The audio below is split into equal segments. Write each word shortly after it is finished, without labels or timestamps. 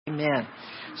Amen.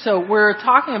 So we're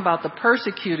talking about the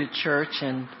persecuted church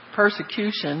and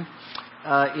persecution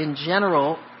in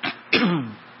general.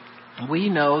 We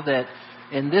know that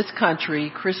in this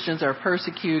country, Christians are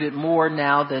persecuted more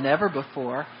now than ever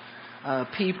before.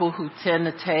 People who tend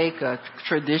to take a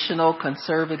traditional,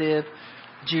 conservative,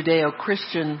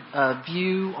 Judeo-Christian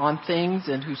view on things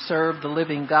and who serve the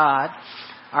living God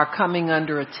are coming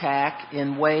under attack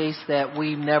in ways that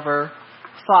we never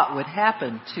thought would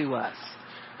happen to us.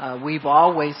 We've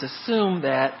always assumed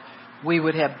that we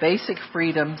would have basic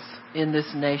freedoms in this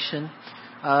nation,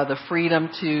 the freedom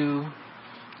to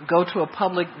go to a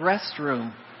public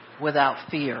restroom without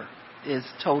fear is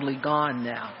totally gone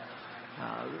now.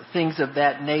 Things of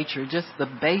that nature, just the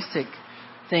basic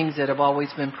things that have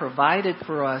always been provided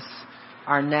for us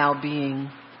are now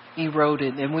being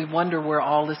eroded, and we wonder where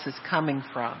all this is coming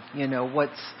from. You know,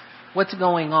 what's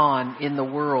going on in the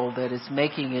world that is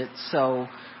making it so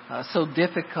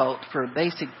difficult for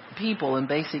basic people and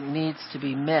basic needs to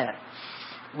be met.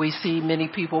 We see many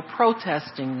people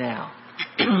protesting now.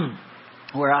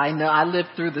 Where I know I lived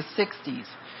through the 60s,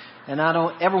 and I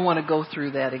don't ever want to go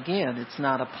through that again. It's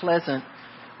not a pleasant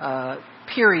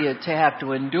period to have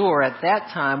to endure. At that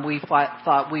time, we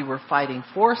thought we were fighting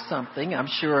for something. I'm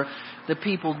sure the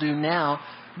people do now.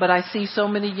 But I see so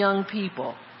many young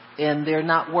people, and they're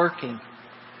not working.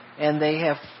 And they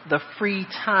have the free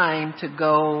time to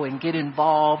go and get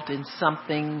involved in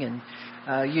something and,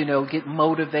 get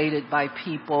motivated by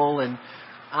people. And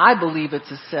I believe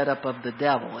it's a setup of the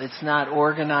devil. It's not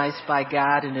organized by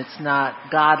God, and it's not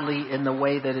godly in the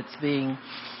way that it's being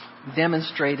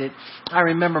demonstrated. I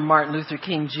remember Martin Luther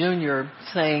King Jr.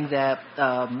 saying that,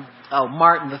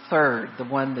 Martin III, the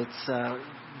one that's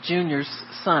Junior's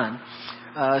son,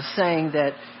 saying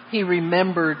that he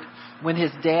remembered when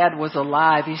his dad was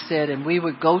alive. He said, and we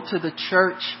would go to the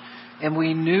church, and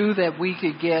we knew that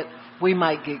we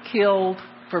might get killed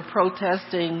for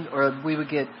protesting, or we would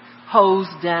get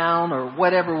hosed down or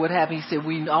whatever would happen. He said,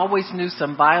 we always knew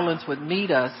some violence would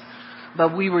meet us,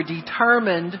 but we were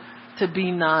determined to be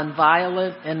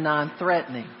nonviolent and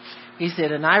non-threatening. He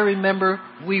said, and I remember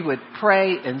we would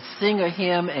pray and sing a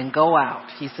hymn and go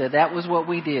out. He said, that was what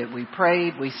we did. We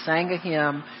prayed, we sang a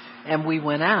hymn, and we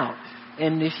went out.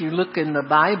 And if you look in the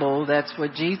Bible, that's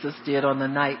what Jesus did on the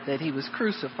night that he was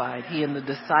crucified. He and the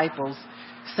disciples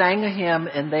sang a hymn,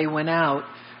 and they went out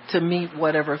to meet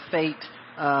whatever fate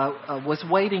was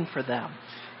waiting for them.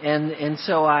 And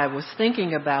so I was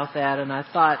thinking about that, and I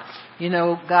thought,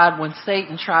 God, when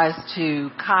Satan tries to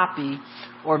copy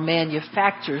or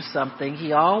manufacture something,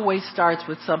 he always starts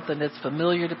with something that's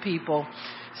familiar to people,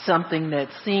 something that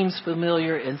seems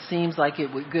familiar and seems like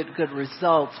it would get good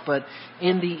results, but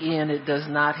in the end it does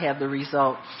not have the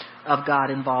result of God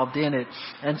involved in it.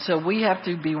 And so we have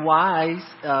to be wise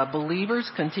believers,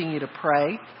 continue to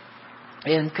pray,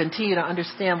 and continue to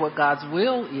understand what God's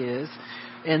will is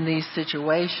in these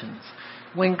situations.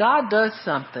 When God does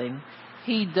something,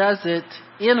 he does it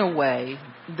in a way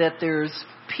that there's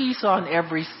peace on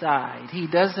every side. He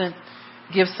doesn't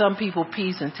give some people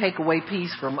peace and take away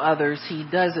peace from others. He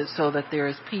does it so that there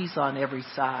is peace on every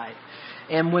side.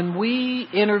 And when we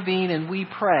intervene and we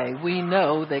pray, we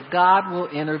know that God will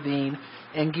intervene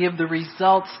and give the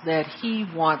results that he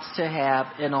wants to have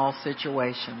in all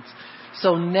situations.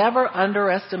 So never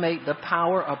underestimate the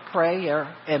power of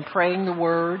prayer and praying the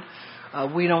word.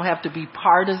 We don't have to be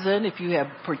partisan. If you have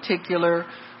particular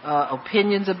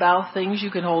opinions about things, you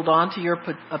can hold on to your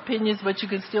opinions, but you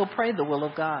can still pray the will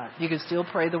of God. You can still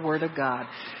pray the word of God.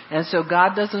 And so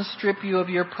God doesn't strip you of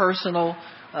your personal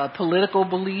political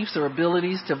beliefs or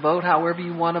abilities to vote however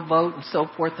you want to vote and so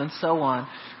forth and so on.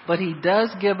 But he does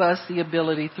give us the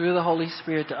ability through the Holy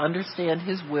Spirit to understand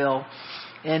his will,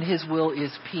 and his will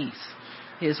is peace.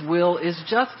 His will is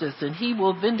justice, and he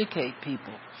will vindicate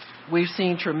people. We've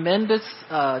seen tremendous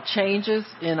changes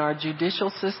in our judicial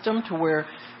system to where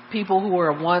people who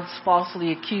were once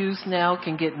falsely accused now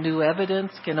can get new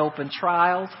evidence, can open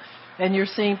trials. And you're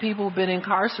seeing people who've been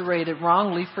incarcerated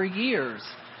wrongly for years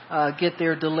get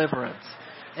their deliverance.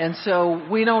 And so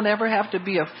we don't ever have to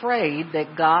be afraid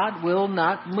that God will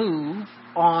not move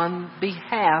on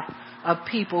behalf of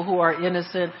people who are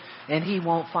innocent, and he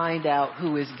won't find out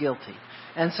who is guilty.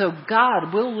 And so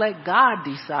we'll let God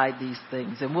decide these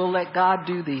things, and we'll let God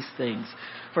do these things.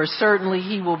 For certainly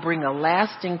he will bring a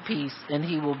lasting peace, and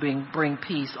he will bring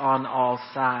peace on all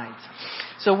sides.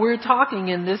 So we're talking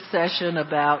in this session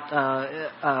about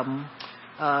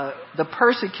the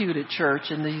persecuted church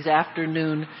in these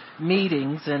afternoon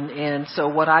meetings. And so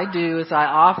what I do is I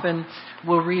often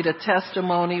will read a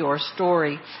testimony or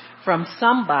story from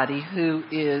somebody who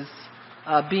is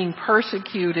being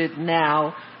persecuted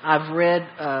now I've read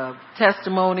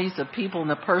testimonies of people in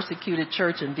the persecuted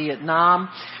church in Vietnam,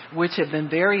 which have been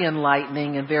very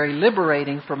enlightening and very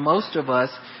liberating for most of us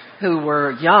who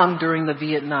were young during the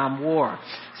Vietnam War.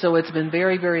 So it's been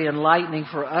very, very enlightening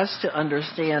for us to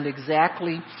understand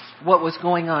exactly what was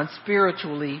going on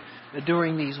spiritually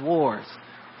during these wars.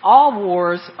 All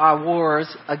wars are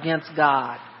wars against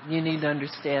God. You need to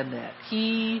understand that.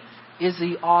 He is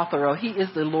the author, or He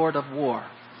is the Lord of war.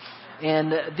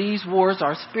 And these wars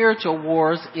are spiritual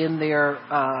wars in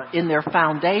their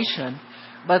foundation,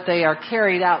 but they are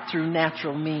carried out through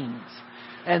natural means.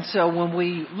 And so when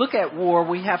we look at war,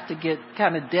 we have to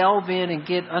kind of delve in and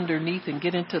get underneath and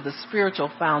get into the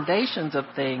spiritual foundations of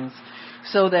things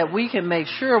so that we can make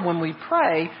sure when we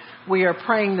pray, we are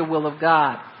praying the will of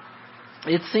God.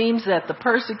 It seems that the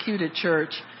persecuted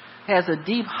church has a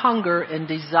deep hunger and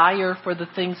desire for the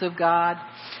things of God.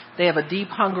 They have a deep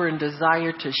hunger and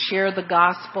desire to share the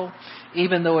gospel,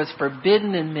 even though it's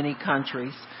forbidden in many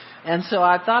countries. And so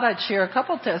I thought I'd share a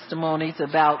couple testimonies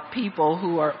about people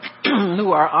who are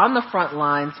who are on the front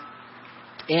lines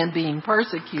and being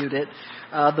persecuted.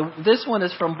 This one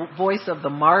is from Voice of the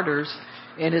Martyrs,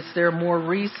 and it's their more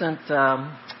recent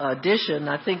edition.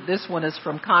 I think this one is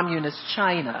from Communist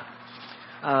China.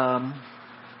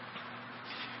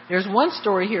 There's one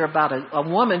story here about a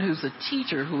woman who's a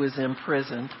teacher who is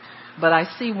imprisoned, but I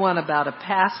see one about a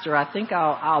pastor. I think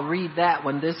I'll read that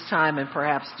one this time and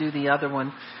perhaps do the other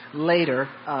one later.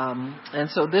 And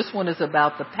so this one is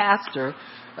about the pastor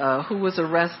who was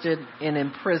arrested and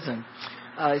imprisoned.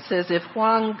 It says, if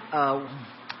Huang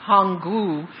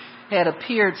Honggu had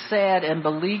appeared sad and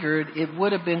beleaguered, it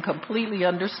would have been completely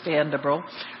understandable.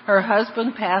 Her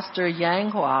husband, Pastor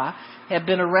Yang Hua, had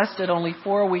been arrested only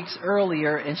 4 weeks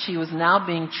earlier, and she was now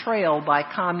being trailed by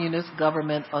communist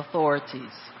government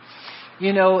authorities.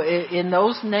 You know, in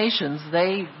those nations,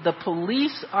 the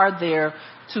police are there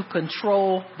to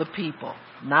control the people,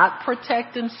 not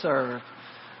protect and serve,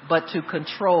 but to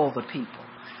control the people.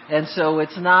 And so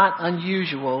it's not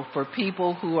unusual for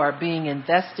people who are being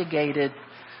investigated.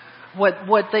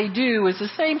 What they do is the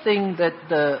same thing that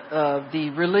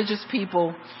the religious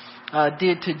people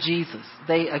did to Jesus.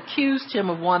 They accused him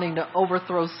of wanting to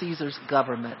overthrow Caesar's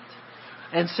government.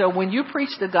 And so when you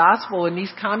preach the gospel in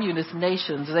these communist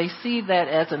nations, they see that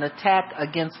as an attack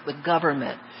against the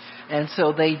government. And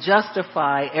so they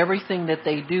justify everything that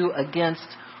they do against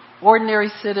ordinary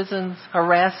citizens,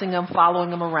 harassing them, following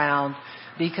them around,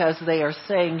 because they are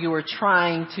saying you're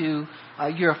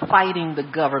fighting the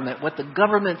government. What the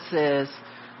government says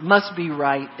must be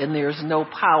right, and there's no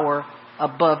power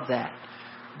above that.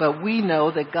 But we know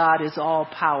that God is all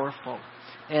powerful,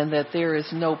 and that there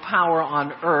is no power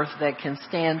on earth that can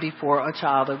stand before a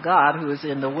child of God who is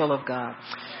in the will of God.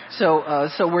 So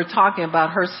we're talking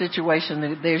about her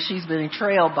situation. There she's been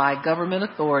trailed by government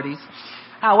authorities.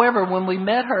 However, when we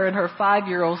met her and her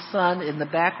 5-year-old son in the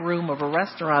back room of a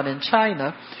restaurant in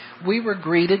China, we were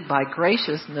greeted by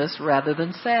graciousness rather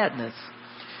than sadness.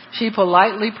 She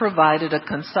politely provided a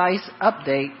concise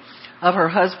update of her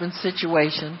husband's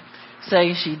situation,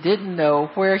 saying she didn't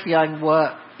know where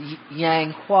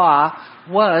Yang Hua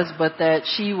was, but that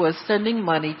she was sending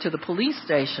money to the police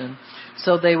station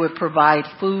so they would provide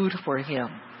food for him.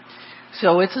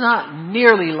 So it's not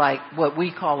nearly like what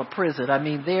we call a prison. I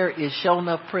mean, there is sure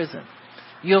enough prison.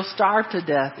 You'll starve to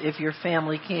death if your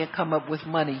family can't come up with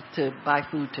money to buy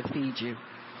food to feed you.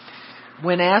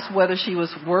 When asked whether she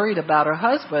was worried about her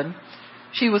husband,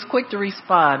 she was quick to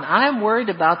respond. I am worried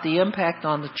about the impact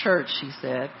on the church, she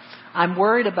said. I'm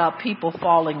worried about people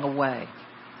falling away.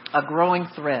 A growing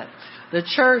threat. The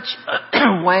church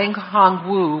Wang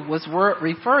Hongwu was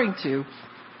referring to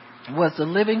was the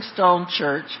Livingstone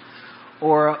Church,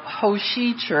 or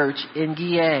Hoshi Church in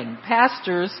Guiyang.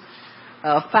 Pastors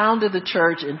founded the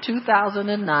church in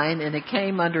 2009, and it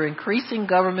came under increasing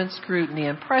government scrutiny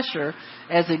and pressure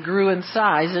as it grew in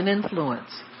size and influence.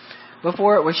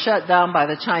 Before it was shut down by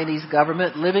the Chinese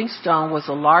government, Livingstone was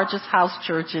the largest house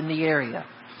church in the area.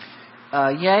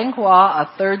 Yang Hua,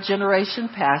 a third-generation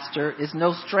pastor, is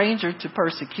no stranger to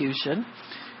persecution.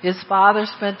 His father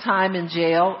spent time in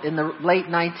jail in the late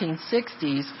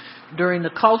 1960s during the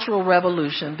Cultural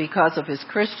Revolution because of his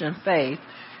Christian faith,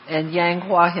 and Yang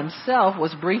Hua himself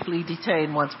was briefly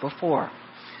detained once before.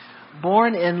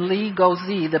 Born in Li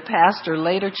Gozi, the pastor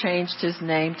later changed his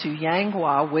name to Yang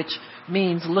Hua, which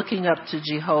means looking up to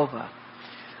Jehovah.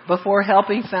 Before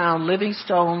helping found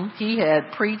Livingstone, he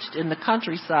had preached in the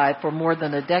countryside for more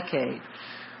than a decade.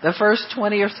 The first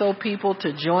 20 or so people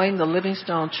to join the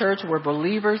Livingstone Church were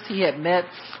believers he had met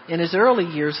in his early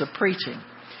years of preaching.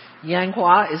 Yang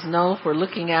Hua is known for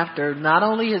looking after not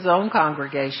only his own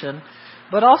congregation,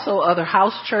 but also other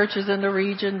house churches in the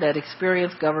region that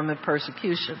experience government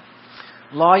persecution.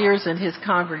 Lawyers in his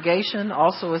congregation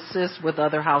also assist with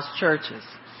other house churches.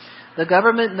 The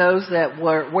government knows that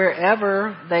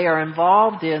wherever they are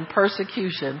involved in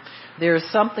persecution, there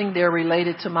is something there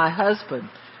related to my husband,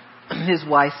 his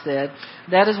wife said.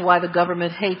 That is why the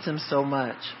government hates him so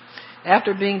much.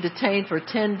 After being detained for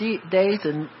 10 days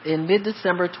in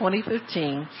mid-December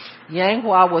 2015, Yang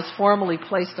Hua was formally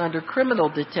placed under criminal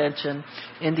detention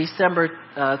in December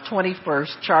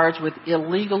 21st, charged with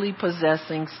illegally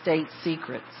possessing state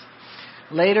secrets.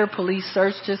 Later, police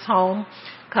searched his home,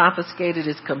 confiscated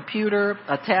his computer,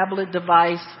 a tablet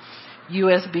device,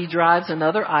 USB drives, and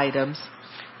other items.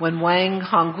 When Wang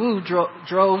Hongwu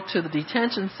drove to the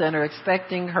detention center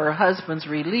expecting her husband's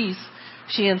release,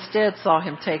 she instead saw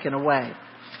him taken away.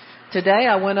 Today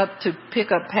I went up to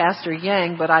pick up Pastor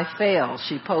Yang, but I failed,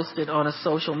 she posted on a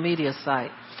social media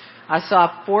site. I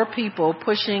saw 4 people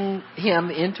pushing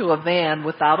him into a van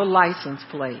without a license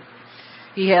plate.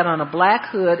 He had on a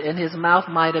black hood and his mouth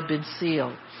might have been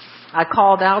sealed. I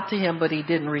called out to him, but he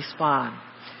didn't respond.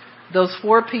 Those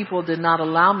 4 people did not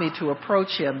allow me to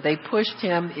approach him. They pushed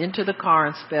him into the car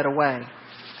and sped away.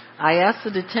 I asked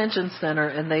the detention center,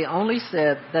 and they only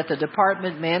said that the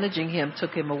department managing him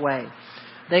took him away.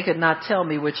 They could not tell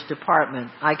me which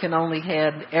department. I can only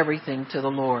hand everything to the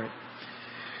Lord.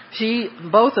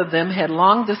 Both of them had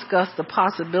long discussed the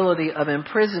possibility of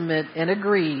imprisonment and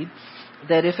agreed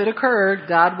that if it occurred,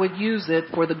 God would use it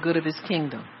for the good of his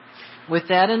kingdom. With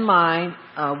that in mind,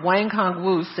 Wang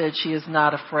Hongwu said she is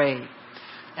not afraid.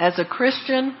 As a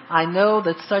Christian, I know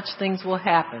that such things will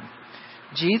happen.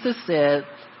 Jesus said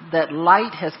that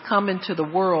light has come into the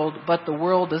world, but the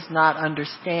world does not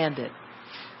understand it.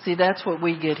 See, that's what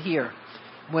we get here.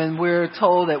 When we're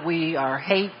told that we are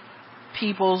hate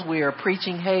peoples, we are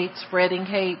preaching hate, spreading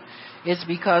hate, it's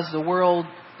because the world,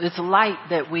 it's light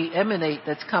that we emanate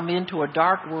that's come into a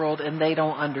dark world and they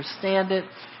don't understand it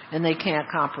and they can't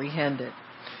comprehend it.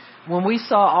 When we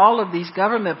saw all of these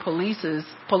government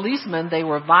policemen, they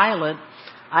were violent.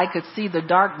 I could see the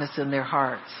darkness in their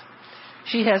hearts.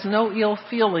 She has no ill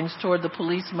feelings toward the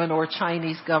policemen or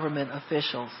Chinese government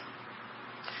officials.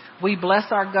 We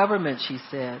bless our government, she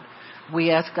said. We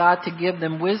ask God to give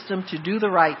them wisdom to do the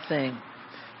right thing.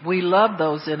 We love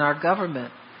those in our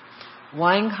government.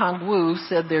 Wang Hongwu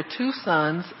said their 2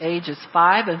 sons, ages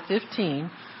 5 and 15,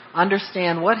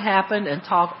 understand what happened and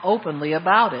talk openly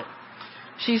about it.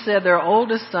 She said their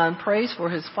oldest son prays for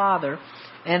his father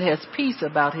and has peace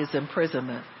about his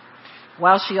imprisonment.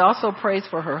 While she also prays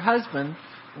for her husband,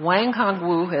 Wang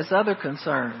Hongwu has other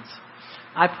concerns.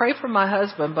 I pray for my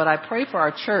husband, but I pray for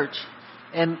our church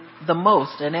and the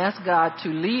most and ask God to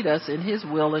lead us in his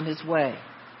will and his way.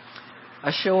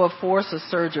 A show of force, a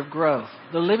surge of growth.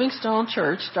 The Livingstone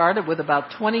Church started with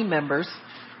about 20 members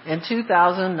in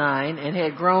 2009 and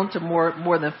had grown to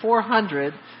more than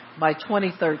 400 by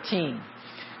 2013,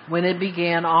 when it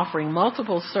began offering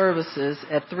multiple services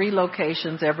at 3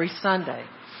 locations every Sunday.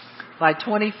 By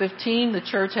 2015, the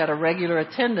church had a regular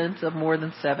attendance of more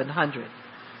than 700.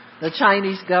 The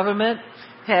Chinese government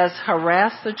has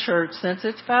harassed the church since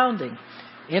its founding,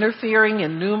 interfering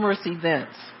in numerous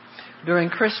events. During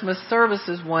Christmas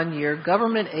services one year,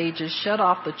 government agents shut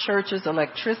off the church's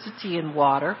electricity and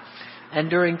water, and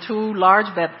during 2 large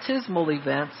baptismal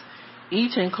events,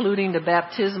 each including the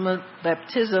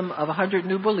baptism of 100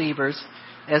 new believers,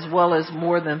 as well as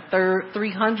more than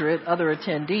 300 other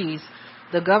attendees,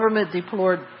 the government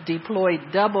deployed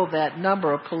double that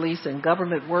number of police and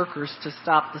government workers to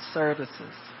stop the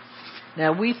services.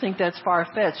 Now, we think that's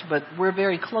far-fetched, but we're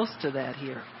very close to that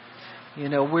here. You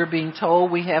know, we're being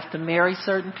told we have to marry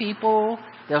certain people.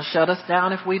 They'll shut us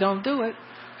down if we don't do it.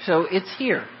 So it's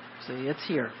here. See, it's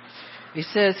here. It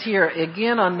says here,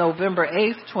 again on November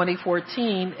 8th,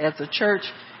 2014, as the church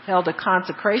held a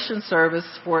consecration service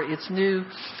for its new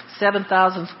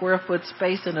 7,000 square foot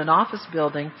space in an office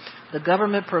building, the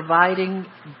government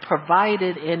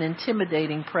provided an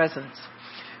intimidating presence.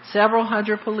 Several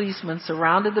hundred policemen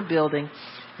surrounded the building,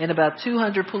 and about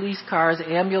 200 police cars,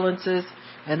 ambulances,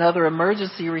 and other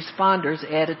emergency responders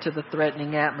added to the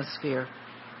threatening atmosphere.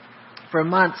 For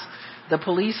months, the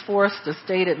police force, the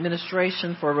State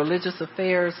Administration for Religious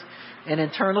Affairs, and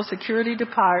Internal Security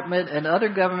Department, and other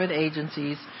government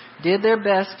agencies did their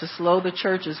best to slow the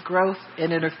church's growth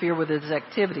and interfere with its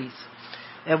activities.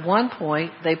 At one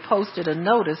point, they posted a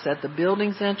notice at the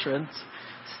building's entrance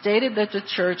stated that the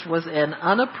church was an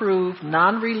unapproved,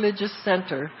 non-religious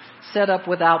center set up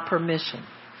without permission.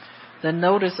 The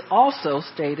notice also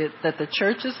stated that the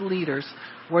church's leaders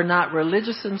were not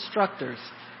religious instructors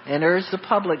and urged the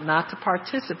public not to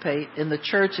participate in the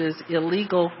church's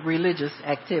illegal religious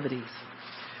activities.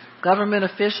 Government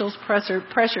officials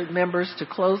pressured members to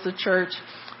close the church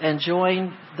and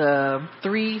join the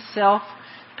Three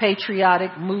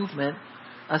Self-Patriotic Movement,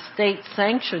 a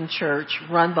state-sanctioned church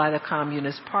run by the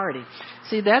Communist Party.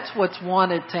 See, that's what's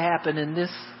wanted to happen in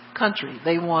this country.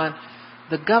 They want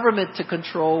the government to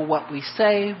control what we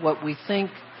say, what we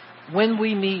think, when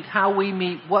we meet, how we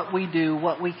meet, what we do,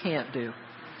 what we can't do.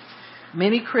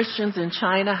 Many Christians in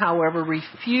China, however,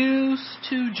 refuse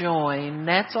to join.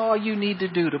 That's all you need to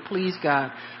do to please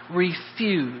God.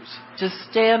 Refuse. Just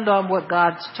stand on what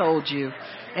God's told you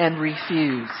and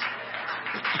refuse.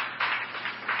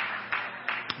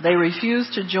 They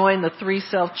refuse to join the three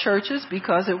self-churches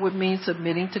because it would mean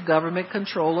submitting to government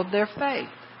control of their faith.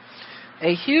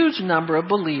 A huge number of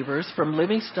believers from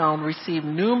Livingstone received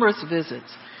numerous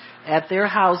visits at their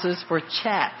houses for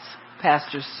chats,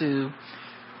 Pastor Sue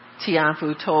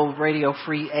Tianfu told Radio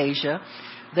Free Asia.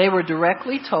 They were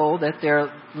directly told that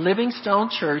their Livingstone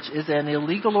Church is an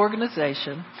illegal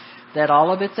organization, that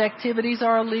all of its activities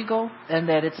are illegal, and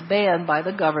that it's banned by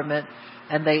the government,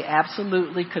 and they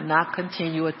absolutely could not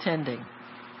continue attending.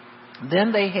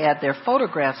 Then they had their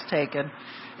photographs taken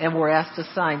and were asked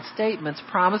to sign statements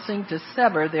promising to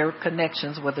sever their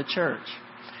connections with the church.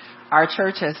 Our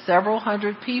church has several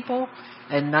hundred people,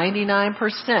 and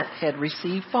 99% had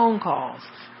received phone calls,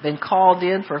 been called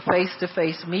in for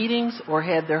face-to-face meetings, or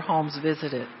had their homes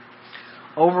visited.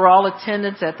 Overall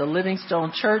attendance at the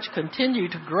Livingstone Church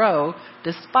continued to grow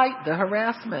despite the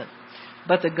harassment,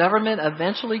 but the government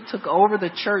eventually took over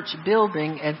the church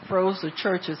building and froze the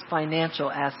church's financial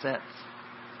assets.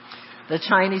 The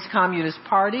Chinese Communist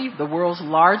Party, the world's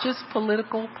largest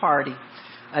political party,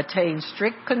 attained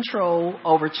strict control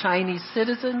over Chinese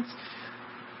citizens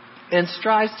and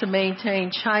strives to maintain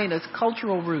China's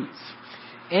cultural roots.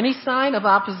 Any sign of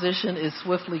opposition is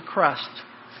swiftly crushed.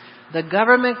 The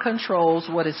government controls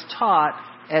what is taught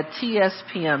at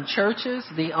TSPM churches,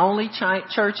 the only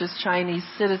churches Chinese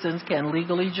citizens can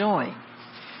legally join.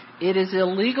 It is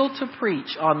illegal to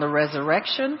preach on the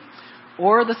resurrection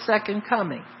or the second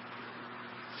coming,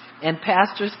 and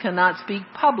pastors cannot speak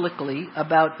publicly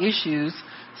about issues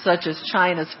such as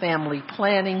China's family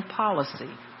planning policy.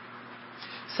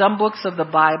 Some books of the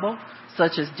Bible,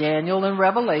 such as Daniel and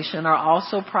Revelation, are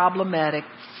also problematic,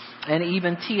 and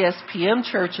even TSPM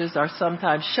churches are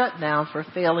sometimes shut down for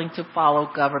failing to follow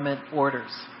government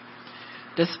orders.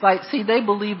 They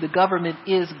believe the government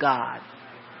is God.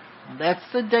 That's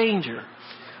the danger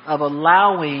of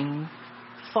allowing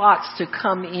thoughts to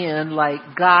come in like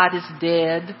God is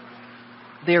dead,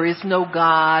 there is no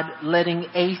God, letting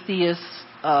atheists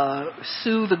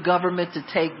sue the government to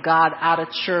take God out of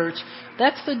church.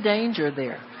 That's the danger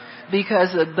there.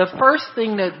 Because the first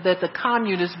thing that the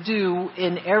communists do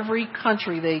in every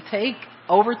country they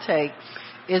overtake,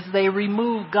 is they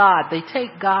remove God. They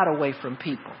take God away from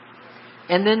people.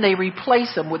 And then they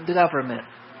replace him with the government.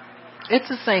 It's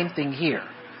the same thing here.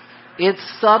 It's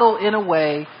subtle in a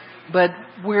way, but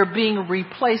we're being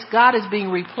replaced. God is being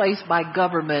replaced by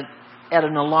government at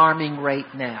an alarming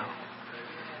rate now.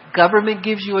 Government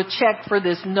gives you a check for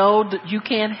this. No, you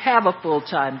can't have a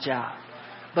full-time job.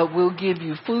 But we'll give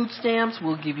you food stamps,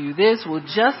 we'll give you this,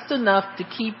 just enough to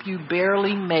keep you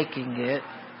barely making it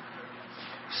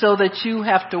so that you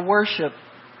have to worship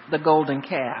the golden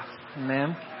calf.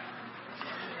 Amen.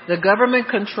 The government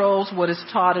controls what is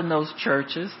taught in those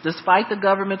churches. Despite the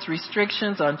government's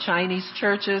restrictions on Chinese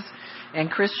churches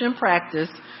and Christian practice,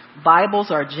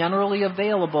 Bibles are generally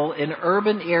available in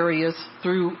urban areas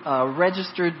through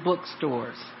registered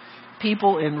bookstores.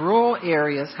 People in rural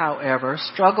areas, however,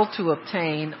 struggle to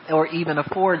obtain or even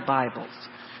afford Bibles.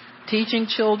 Teaching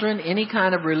children any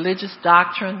kind of religious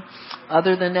doctrine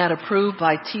other than that approved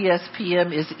by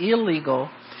TSPM is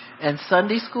illegal, and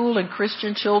Sunday school and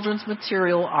Christian children's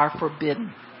material are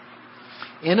forbidden.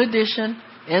 In addition,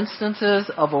 instances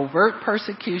of overt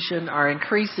persecution are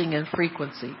increasing in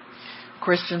frequency.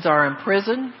 Christians are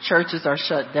imprisoned, churches are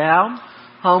shut down,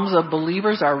 homes of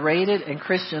believers are raided, and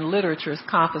Christian literature is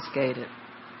confiscated.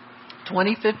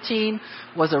 2015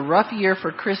 was a rough year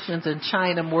for Christians in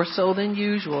China, more so than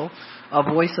usual. A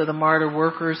Voice of the Martyr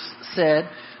Workers said,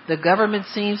 the government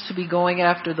seems to be going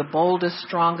after the boldest,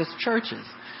 strongest churches,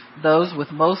 those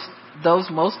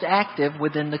most active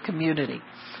within the community.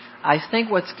 I think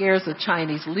what scares the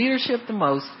Chinese leadership the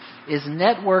most is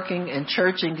networking and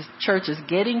churches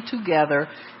getting together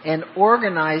and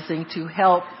organizing to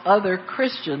help other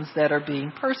Christians that are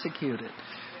being persecuted.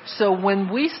 So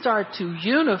when we start to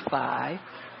unify,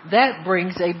 that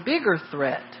brings a bigger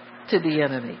threat to the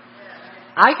enemy.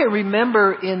 I can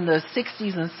remember in the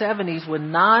 60s and 70s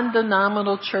when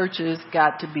non-denominational churches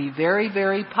got to be very,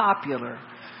 very popular.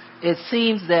 It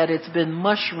seems that it's been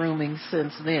mushrooming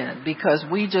since then because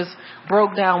we just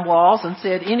broke down walls and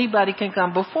said anybody can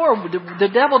come. Before, the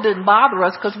devil didn't bother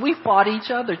us because we fought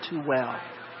each other too well.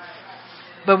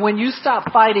 But when you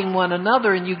stop fighting one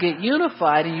another and you get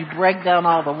unified and you break down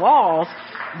all the walls,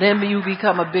 then you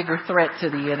become a bigger threat to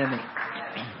the enemy.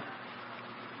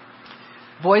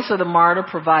 Voice of the Martyr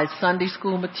provides Sunday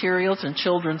school materials and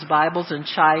children's Bibles in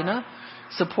China,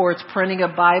 supports printing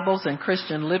of Bibles and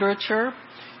Christian literature,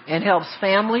 and helps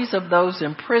families of those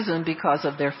in prison because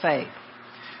of their faith.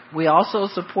 We also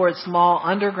support small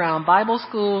underground Bible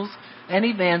schools and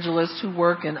evangelists who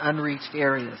work in unreached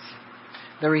areas.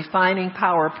 The refining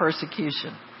power of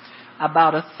persecution.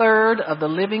 About a third of the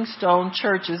Living Stone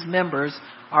Church's members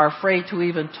are afraid to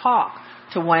even talk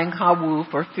to Wang Hawu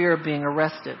for fear of being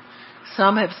arrested.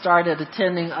 Some have started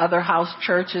attending other house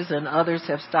churches and others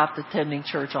have stopped attending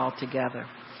church altogether.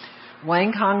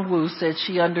 Wang Hangwu said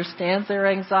she understands their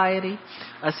anxiety,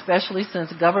 especially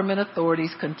since government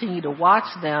authorities continue to watch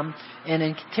them and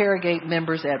interrogate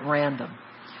members at random.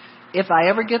 If I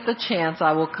ever get the chance,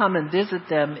 I will come and visit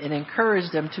them and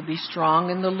encourage them to be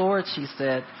strong in the Lord, she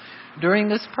said. During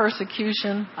this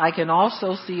persecution, I can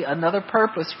also see another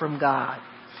purpose from God.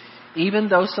 Even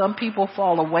though some people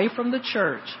fall away from the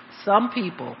church, some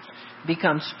people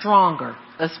become stronger,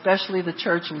 especially the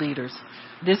church leaders.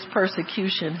 This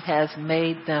persecution has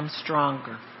made them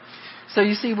stronger. So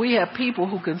you see, we have people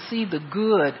who can see the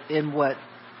good in what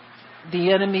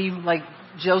the enemy, like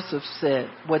Joseph said,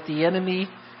 what the enemy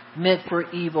meant for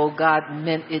evil, God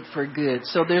meant it for good.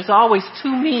 So there's always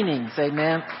two meanings,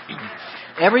 amen?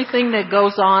 Everything that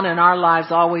goes on in our lives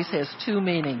always has two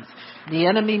meanings. The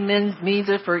enemy means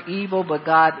it for evil, but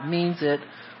God means it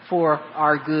for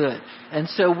our good. And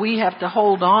so we have to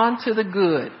hold on to the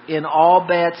good in all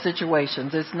bad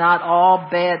situations. It's not all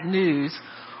bad news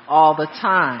all the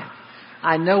time.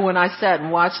 I know when I sat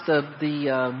and watched the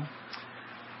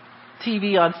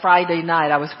TV on Friday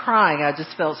night, I was crying. I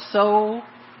just felt so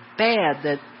bad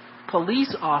that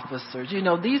police officers,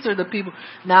 these are the people.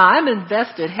 Now, I'm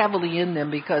invested heavily in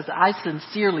them because I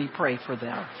sincerely pray for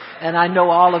them. And I know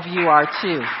all of you are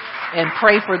too. And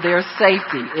pray for their safety.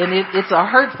 And it's a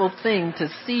hurtful thing to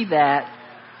see that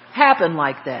happen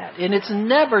like that. And it's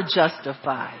never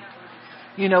justified.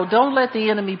 Don't let the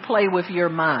enemy play with your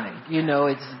mind.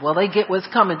 They get what's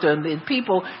coming to them. And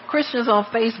Christians on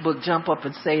Facebook jump up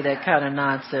and say that kind of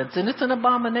nonsense. And it's an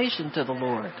abomination to the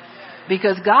Lord.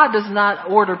 Because God does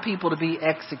not order people to be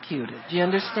executed. Do you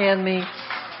understand me?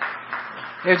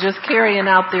 They're just carrying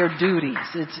out their duties.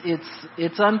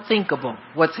 It's unthinkable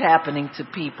what's happening to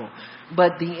people.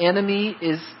 But the enemy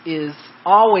is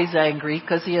always angry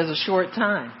because he has a short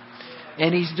time.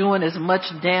 And he's doing as much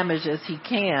damage as he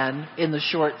can in the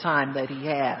short time that he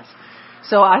has.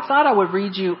 So I thought I would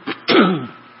read you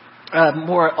a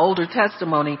more older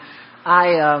testimony.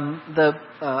 I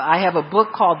have a book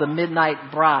called The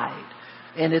Midnight Bride.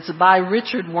 And it's by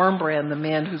Richard Wurmbrand, the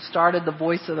man who started the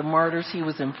Voice of the Martyrs. He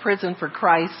was in prison for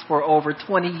Christ for over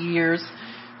 20 years.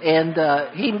 And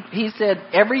he said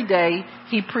every day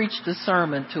he preached a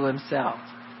sermon to himself.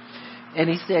 And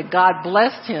he said God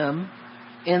blessed him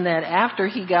in that after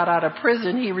he got out of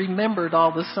prison, he remembered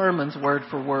all the sermons word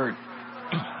for word.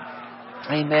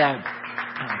 Amen.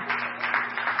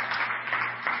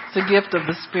 It's a gift of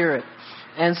the Spirit.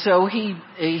 And so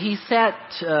he sat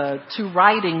to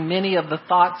writing many of the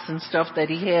thoughts and stuff that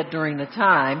he had during the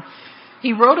time.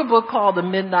 He wrote a book called The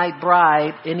Midnight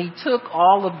Bride, and he took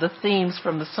all of the themes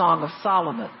from the Song of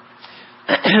Solomon.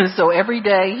 So every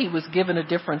day he was given a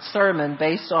different sermon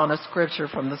based on a scripture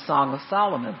from the Song of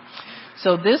Solomon.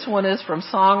 So this one is from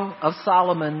Song of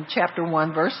Solomon, chapter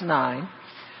 1, verse 9.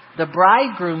 The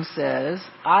bridegroom says,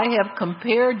 I have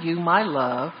compared you, my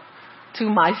love, to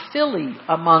my filly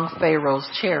among Pharaoh's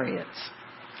chariots.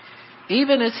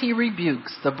 Even as he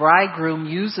rebukes, the bridegroom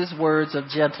uses words of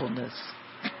gentleness.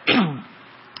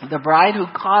 The bride who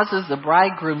causes the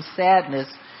bridegroom's sadness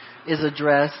is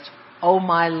addressed, O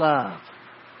my love.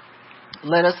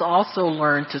 Let us also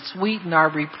learn to sweeten our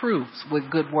reproofs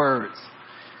with good words.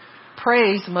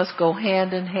 Praise must go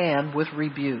hand in hand with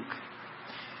rebuke.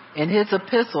 In his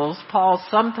epistles, Paul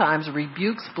sometimes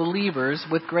rebukes believers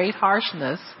with great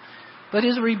harshness, but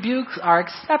his rebukes are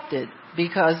accepted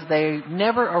because they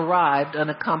never arrived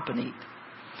unaccompanied.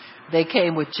 They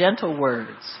came with gentle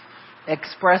words,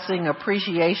 expressing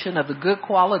appreciation of the good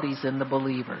qualities in the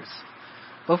believers.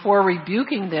 Before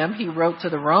rebuking them, he wrote to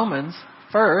the Romans,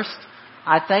 First,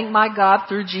 I thank my God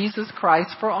through Jesus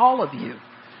Christ for all of you,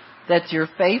 that your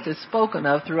faith is spoken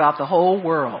of throughout the whole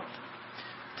world.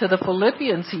 To the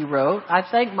Philippians he wrote, I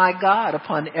thank my God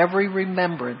upon every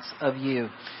remembrance of you.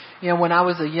 You know, when I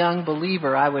was a young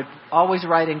believer, I would always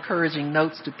write encouraging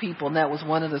notes to people, and that was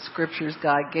one of the scriptures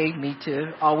God gave me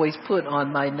to always put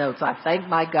on my notes. I thank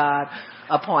my God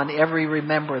upon every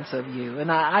remembrance of you.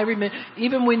 And I remember,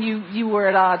 even when you were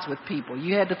at odds with people,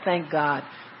 you had to thank God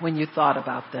when you thought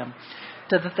about them.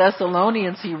 To the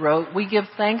Thessalonians he wrote, we give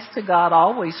thanks to God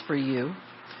always for you,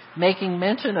 making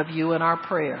mention of you in our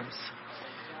prayers.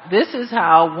 This is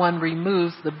how one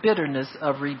removes the bitterness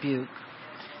of rebuke.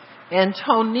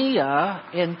 Antonina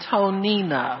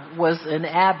was an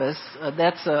abbess,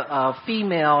 that's a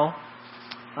female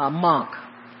monk,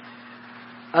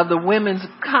 of the women's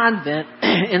convent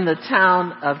in the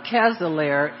town of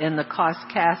Kazelair in the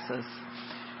Caucasus.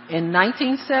 In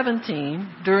 1917,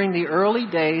 during the early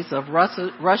days of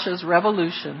Russia's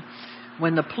revolution,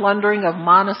 when the plundering of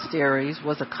monasteries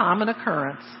was a common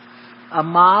occurrence, a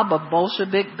mob of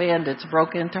Bolshevik bandits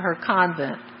broke into her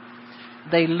convent.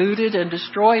 They looted and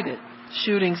destroyed it,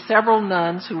 shooting several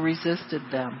nuns who resisted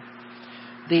them.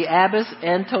 The abbess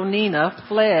Antonina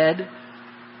fled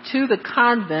to the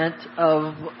convent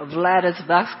of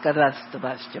Vladivostok,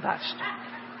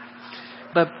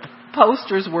 but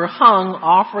posters were hung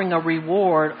offering a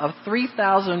reward of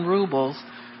 3,000 rubles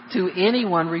to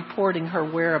anyone reporting her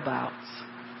whereabouts.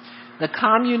 The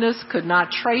communists could not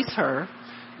trace her,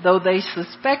 though they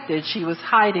suspected she was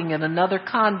hiding in another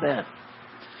convent.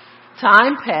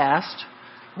 Time passed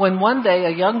when one day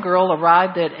a young girl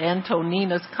arrived at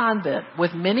Antonina's convent.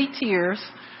 With many tears,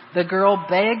 the girl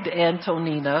begged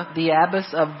Antonina, the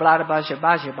abbess of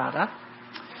Vladivostok,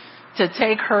 to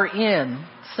take her in,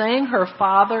 saying her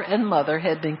father and mother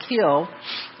had been killed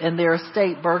and their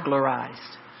estate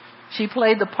burglarized. She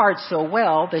played the part so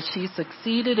well that she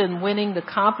succeeded in winning the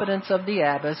confidence of the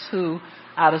abbess, who,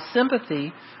 out of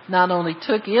sympathy, not only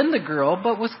took in the girl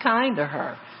but was kind to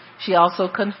her. She also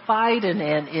confided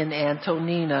in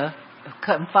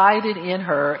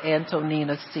her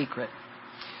Antonina's secret.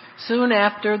 Soon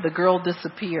after, the girl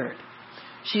disappeared.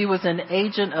 She was an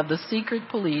agent of the secret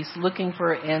police looking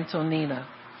for Antonina.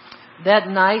 That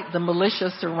night, the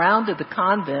militia surrounded the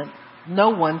convent.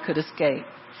 No one could escape.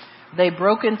 They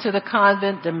broke into the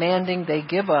convent demanding they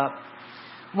give up.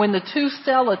 When the two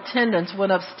cell attendants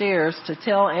went upstairs to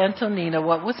tell Antonina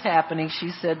what was happening,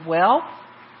 she said, well,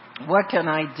 what can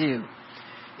I do?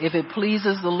 If it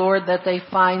pleases the Lord that they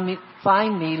find me,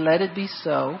 let it be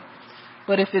so.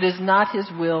 But if it is not his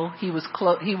will, he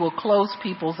will close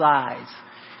people's eyes.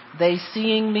 They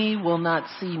seeing me will not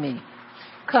see me.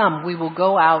 Come, we will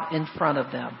go out in front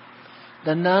of them.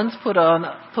 The nuns put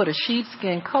a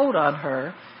sheepskin coat on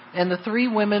her, and the three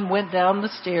women went down the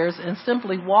stairs and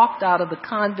simply walked out of the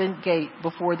convent gate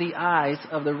before the eyes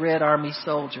of the Red Army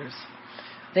soldiers.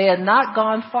 They had not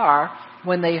gone far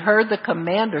when they heard the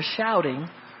commander shouting,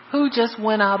 "Who just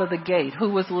went out of the gate? Who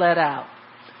was let out?"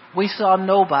 "We saw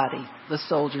nobody," the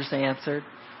soldiers answered.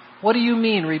 "What do you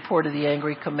mean?" reported the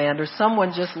angry commander.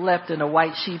 "Someone just left in a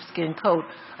white sheepskin coat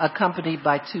accompanied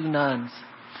by two nuns."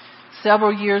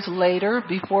 Several years later,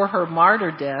 before her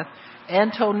martyr death,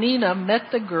 Antonina met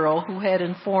the girl who had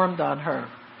informed on her.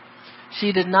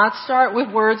 She did not start with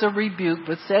words of rebuke,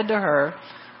 but said to her,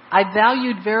 "I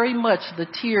valued very much the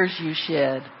tears you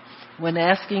shed when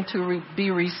asking to be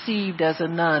received as a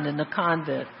nun in the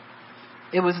convent.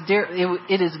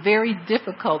 It is very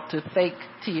difficult to fake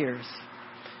tears.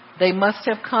 They must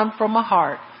have come from a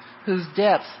heart whose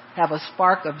depths have a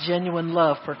spark of genuine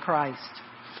love for Christ.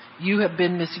 You have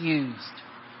been misused.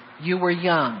 You were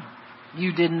young.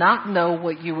 You did not know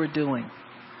what you were doing.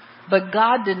 But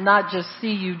God did not just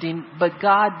see you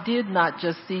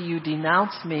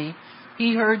denounce me.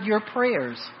 He heard your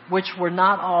prayers, which were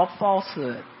not all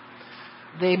falsehood.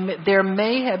 There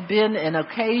may have been an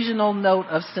occasional note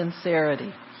of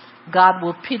sincerity. God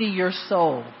will pity your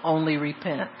soul. Only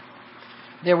repent."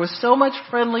 There was so much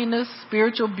friendliness,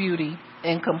 spiritual beauty,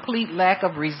 and complete lack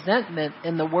of resentment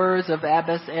in the words of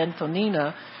Abbess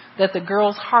Antonina that the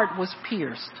girl's heart was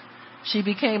pierced. She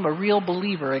became a real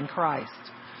believer in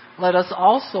Christ. Let us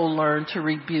also learn to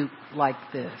rebuke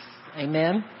like this.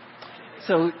 Amen?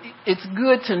 So it's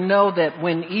good to know that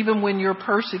even when you're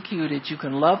persecuted, you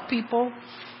can love people.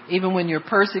 Even when you're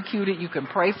persecuted, you can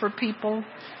pray for people.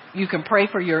 You can pray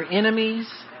for your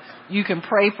enemies. You can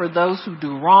pray for those who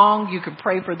do wrong. You can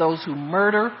pray for those who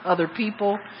murder other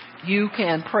people. You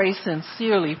can pray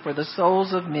sincerely for the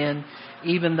souls of men,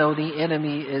 even though the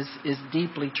enemy is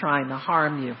deeply trying to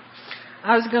harm you.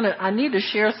 I need to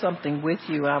share something with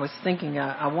you. I was thinking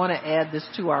I want to add this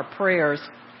to our prayers.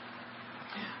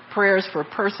 prayers for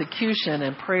persecution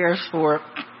and prayers for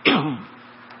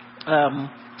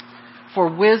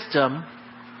wisdom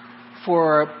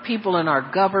for people in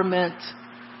our government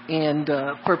and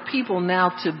for people now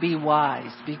to be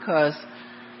wise, because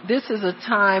this is a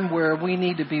time where we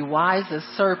need to be wise as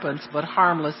serpents but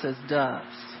harmless as doves.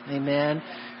 Amen.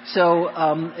 So,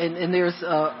 and there's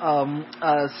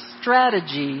a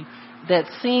strategy that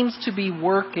seems to be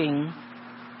working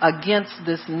against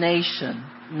this nation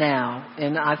now,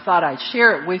 and I thought I'd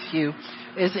share it with you.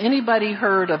 Has anybody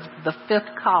heard of the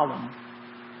fifth column?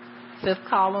 Fifth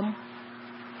column?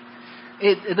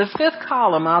 The fifth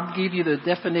column, I'll give you the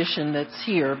definition that's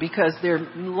here, because there are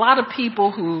a lot of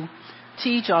people who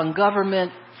teach on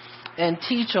government and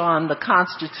teach on the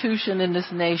Constitution in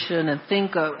this nation and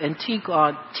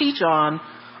teach on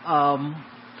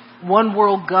one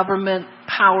world government,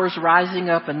 powers rising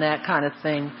up and that kind of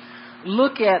thing.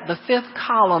 Look at the fifth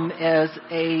column as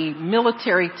a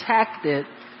military tactic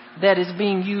that is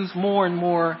being used more and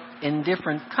more in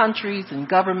different countries and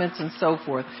governments and so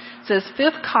forth. It says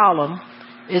fifth column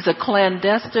is a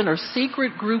clandestine or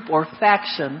secret group or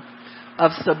faction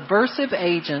of subversive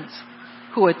agents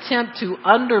who attempt to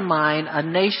undermine a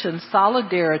nation's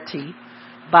solidarity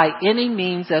by any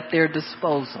means at their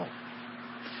disposal.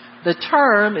 The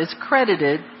term is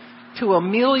credited to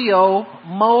Emilio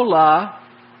Mola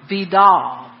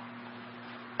Vidal,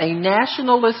 a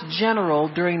nationalist general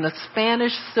during the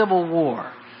Spanish Civil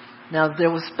War. Now,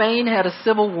 Spain had a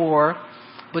civil war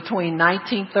between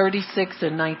 1936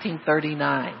 and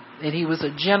 1939, and he was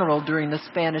a general during the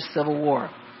Spanish Civil War.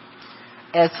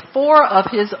 As 4 of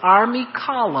his army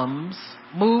columns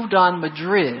moved on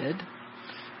Madrid,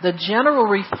 the general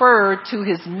referred to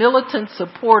his militant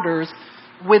supporters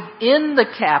within the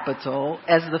capital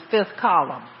as the fifth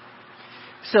column.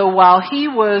 So while he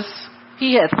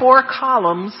had 4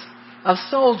 columns of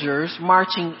soldiers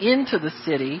marching into the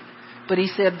city, but he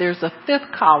said there's a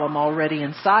fifth column already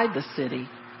inside the city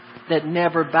that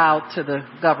never bowed to the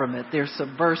government. They're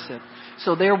subversive.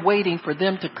 So they're waiting for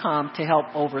them to come to help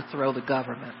overthrow the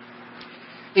government.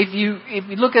 If you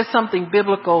look at something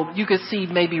biblical, you could see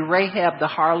maybe Rahab the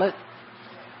harlot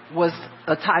was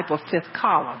a type of fifth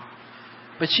column,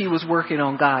 but she was working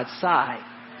on God's side.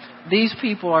 These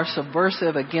people are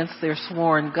subversive against their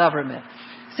sworn government.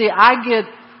 See, I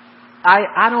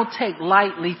don't take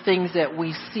lightly things that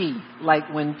we see, like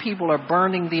when people are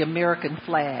burning the American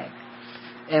flag.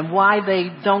 And why they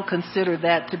don't consider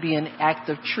that to be an act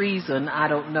of treason, I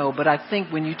don't know. But I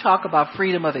think when you talk about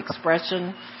freedom of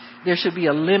expression, there should be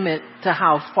a limit to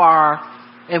how far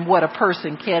and what a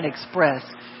person can express.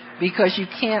 Because you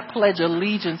can't pledge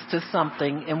allegiance to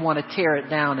something and want to tear it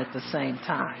down at the same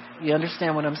time. You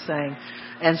understand what I'm saying?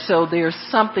 And so there's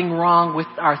something wrong with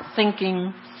our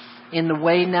thinking in the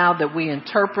way now that we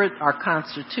interpret our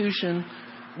Constitution,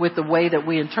 with the way that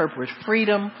we interpret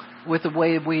freedom, with the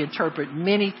way we interpret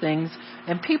many things.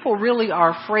 And people really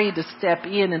are afraid to step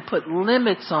in and put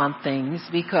limits on things,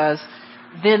 because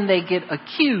then they get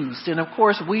accused. And of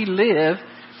course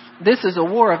this is a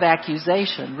war of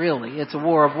accusation, really. It's a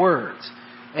war of words.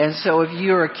 And so if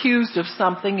you're accused of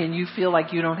something and you feel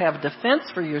like you don't have defense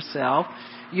for yourself,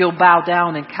 you'll bow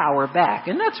down and cower back.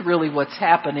 And that's really what's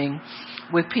happening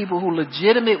with people who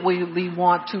legitimately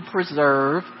want to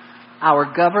preserve our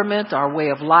government, our way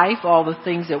of life, all the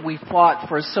things that we fought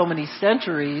for so many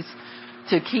centuries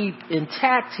to keep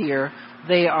intact here.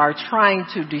 They are trying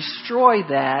to destroy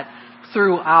that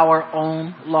through our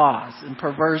own laws and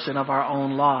perversion of our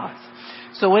own laws.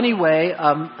 So anyway,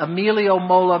 Emilio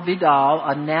Mola Vidal,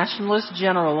 a nationalist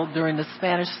general during the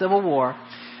Spanish Civil War,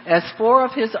 as 4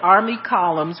 of his army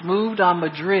columns moved on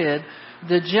Madrid,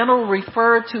 the general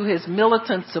referred to his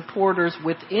militant supporters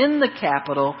within the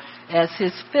capital as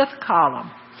his fifth column,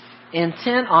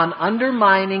 intent on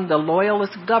undermining the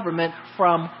loyalist government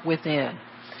from within.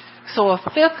 So a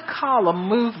fifth column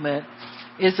movement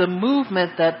is a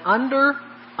movement that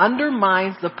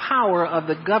undermines the power of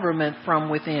the government from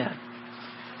within.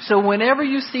 So whenever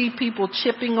you see people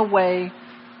chipping away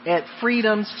at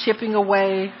freedoms, chipping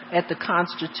away at the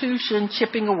Constitution,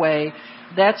 chipping away,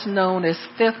 that's known as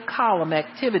fifth column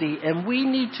activity. And we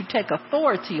need to take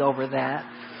authority over that,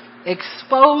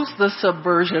 expose the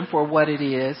subversion for what it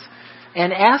is,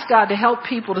 and ask God to help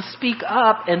people to speak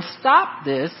up and stop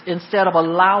this instead of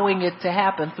allowing it to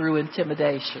happen through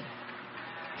intimidation.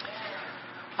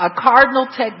 A cardinal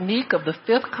technique of the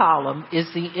fifth column is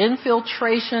the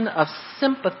infiltration of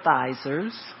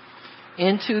sympathizers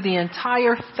into the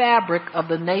entire fabric of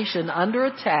the nation under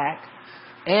attack,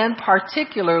 and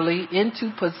particularly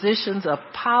into positions of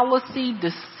policy,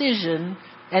 decision,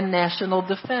 and national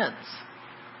defense.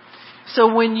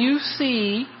 So when you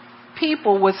see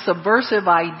people with subversive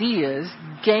ideas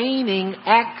gaining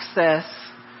access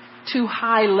to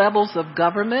high levels of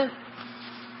government,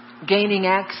 gaining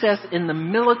access in the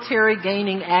military,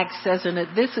 gaining access in it.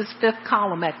 This is fifth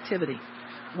column activity,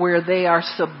 where they are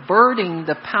subverting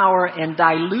the power and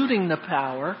diluting the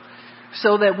power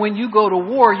so that when you go to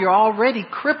war, you're already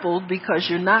crippled because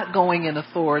you're not going in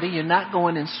authority, you're not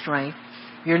going in strength,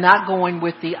 you're not going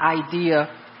with the idea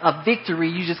of victory.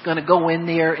 You're just going to go in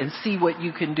there and see what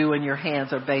you can do, and your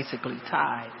hands are basically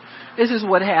tied. This is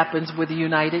what happens with the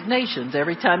United Nations.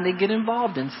 Every time they get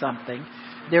involved in something,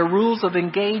 their rules of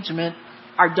engagement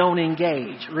are don't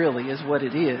engage, really, is what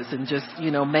it is, and just,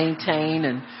 maintain.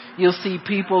 And you'll see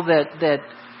people that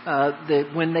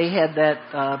when they had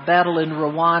that battle in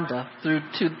Rwanda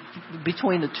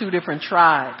between the two different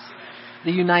tribes,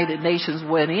 the United Nations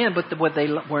went in, but they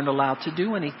weren't allowed to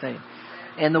do anything.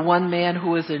 And the one man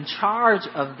who was in charge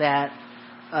of that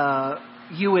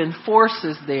UN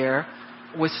forces there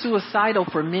was suicidal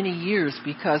for many years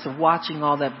because of watching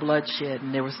all that bloodshed,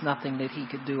 and there was nothing that he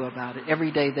could do about it.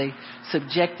 Every day they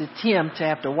subjected him to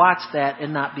have to watch that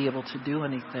and not be able to do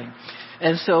anything.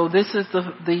 And so this is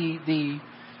the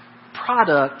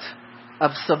product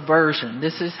of subversion.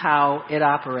 This is how it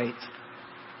operates.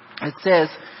 It says,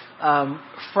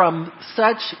 from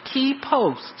such key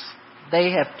posts,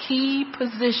 they have key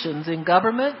positions in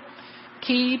government,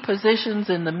 key positions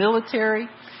in the military.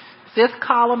 Fifth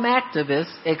column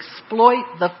activists exploit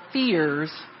the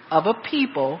fears of a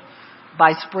people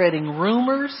by spreading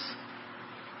rumors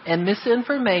and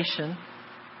misinformation,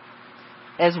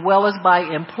 as well as by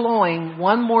employing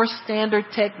one more standard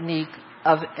technique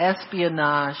of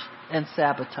espionage and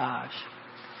sabotage.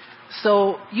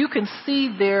 So you can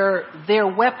see their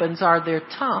weapons are their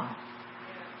tongue.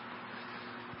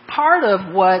 Part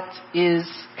of what is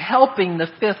helping the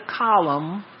fifth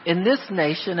column in this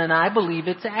nation, and I believe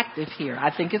it's active here.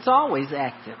 I think it's always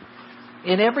active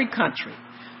in every country.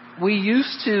 We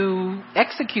used to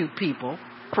execute people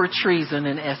for treason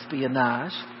and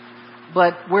espionage,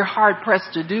 but we're hard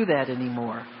pressed to do that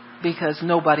anymore because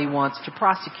nobody wants to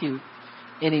prosecute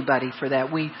anybody for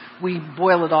that. We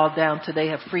boil it all down to they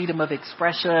have freedom of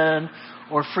expression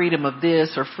or freedom of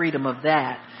this or freedom of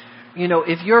that.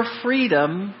 If your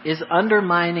freedom is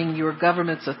undermining your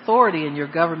government's authority and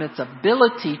your government's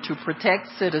ability to protect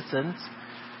citizens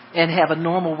and have a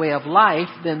normal way of life,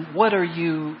 then what are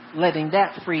you letting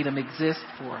that freedom exist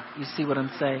for? You see what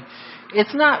I'm saying?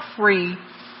 It's not free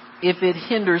if it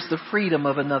hinders the freedom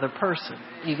of another person.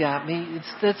 You got me?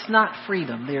 It's not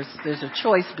freedom. There's a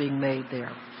choice being made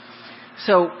there.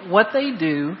 So what they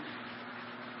do,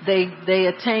 they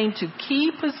attain to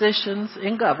key positions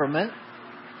in government.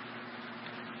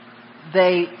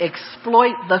 They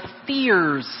exploit the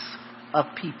fears of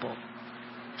people.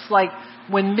 It's like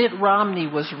when Mitt Romney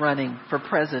was running for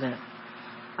president.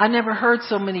 I never heard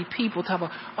so many people talk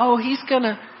about,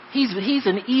 he's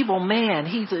an evil man.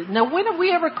 Now, when have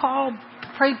we ever called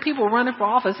people running for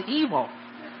office evil?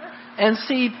 And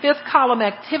see, fifth column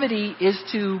activity is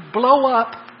to blow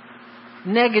up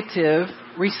negative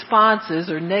responses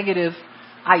or negative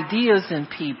ideas in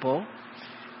people.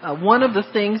 One of the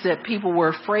things that people were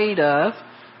afraid of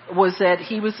was that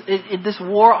he was in this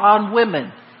war on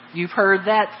women. You've heard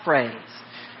that phrase.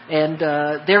 And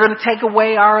they're going to take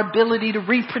away our ability to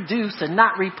reproduce and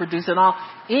not reproduce and all.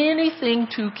 Anything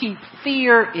to keep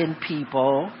fear in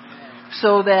people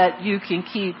so that you can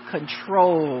keep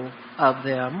control of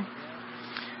them.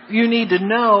 You need to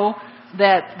know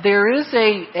that there is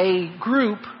a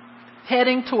group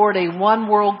heading toward a one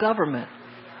world government.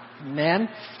 Amen.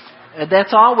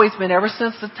 That's always been, ever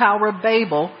since the Tower of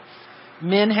Babel,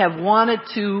 men have wanted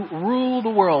to rule the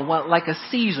world, like a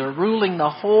Caesar ruling the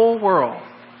whole world.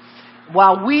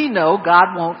 While we know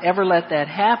God won't ever let that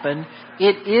happen,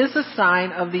 it is a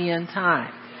sign of the end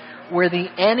time, where the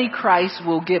Antichrist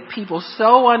will get people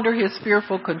so under his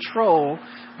fearful control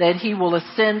that he will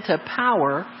ascend to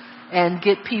power and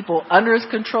get people under his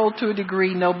control to a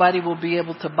degree nobody will be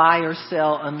able to buy or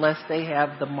sell unless they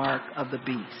have the mark of the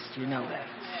beast. You know that.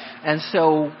 And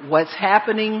so what's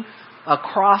happening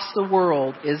across the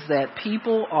world is that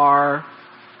people are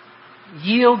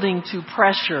yielding to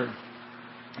pressure,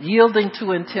 yielding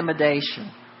to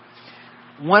intimidation.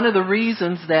 One of the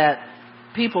reasons that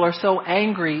people are so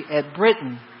angry at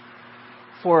Britain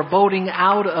for voting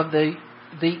out of the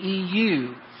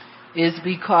EU is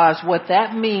because what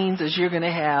that means is you're going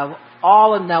to have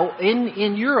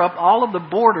in Europe, all of the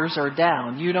borders are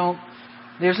down.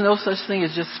 There's no such thing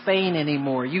as just Spain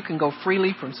anymore. You can go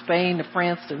freely from Spain to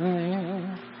France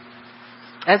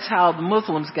That's how the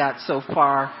Muslims got so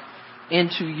far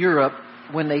into Europe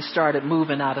when they started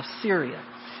moving out of Syria.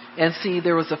 And see,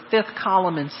 there was a fifth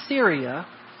column in Syria,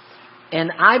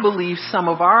 and I believe some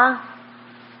of our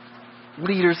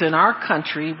leaders in our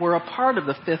country were a part of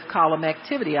the fifth column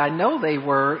activity. I know they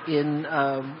were in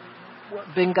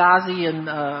Benghazi and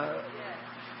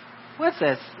what's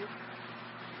this?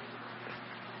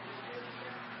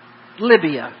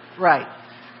 Libya, right.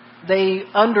 They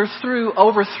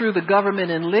overthrew the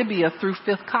government in Libya through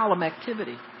fifth column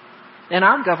activity. And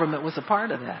our government was a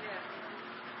part of that.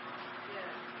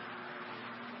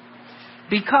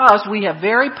 Because we have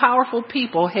very powerful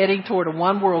people heading toward a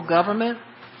one world government.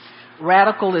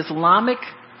 Radical Islamic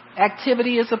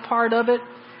activity is a part of it.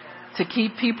 To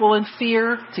keep people in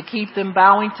fear, to keep them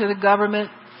bowing to the government.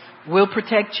 We'll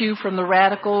protect you from the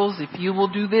radicals if you will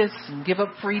do this and give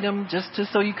up freedom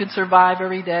so you can survive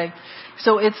every day.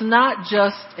 So it's not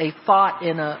just a thought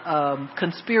in a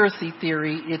conspiracy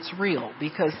theory. It's real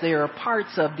because there are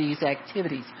parts of these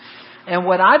activities. And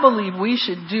what I believe we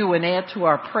should do and add to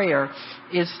our prayer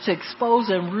is to expose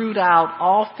and root out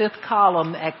all fifth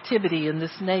column activity in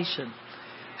this nation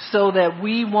so that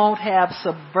we won't have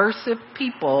subversive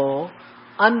people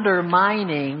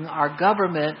undermining our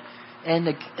government and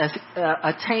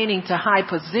attaining to high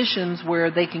positions where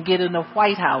they can get in the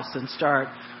White House and start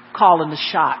calling the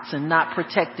shots and not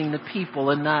protecting the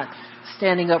people and not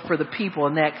standing up for the people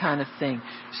and that kind of thing,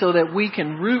 so that we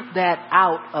can root that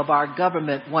out of our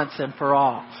government once and for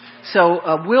all.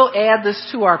 So we'll add this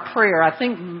to our prayer. I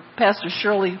think, Pastor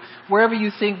Shirley, wherever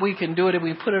you think we can do it, and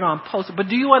we put it on poster. But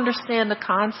do you understand the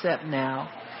concept now?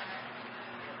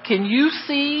 Can you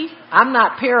see? I'm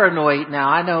not paranoid now.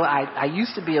 I know I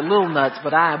used to be a little nuts,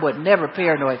 but I was never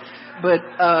paranoid. But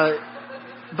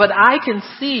I can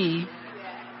see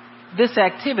this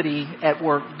activity at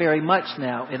work very much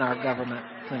now in our government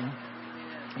thing.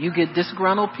 You get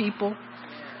disgruntled people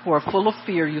who are full of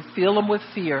fear. You fill them with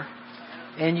fear.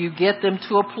 And you get them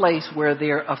to a place where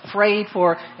they're afraid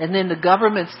and then the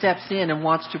government steps in and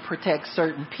wants to protect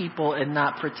certain people and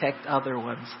not protect other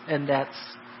ones. And that's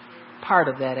part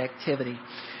of that activity.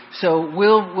 So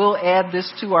we'll add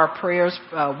this to our prayers.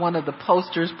 One of the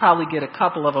posters, probably get a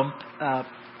couple of them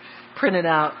printed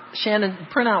out. Shannon,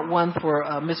 print out one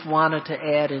for Miss Wanna to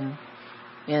add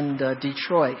in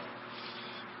Detroit,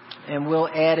 and we'll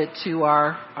add it to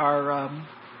our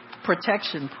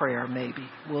protection prayer. Maybe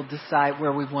we'll decide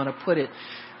where we want to put it,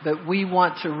 but we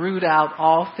want to root out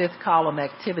all fifth column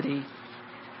activity.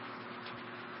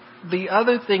 The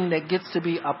other thing that gets to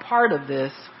be a part of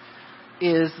this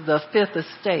is the Fifth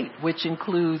Estate, which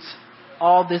includes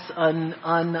all this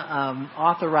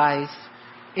unauthorized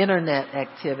internet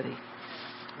activity.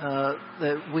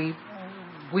 That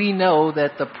we know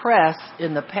that the press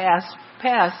in the past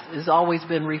has always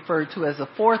been referred to as a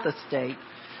fourth estate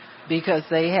because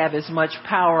they have as much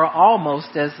power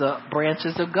almost as the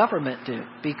branches of government do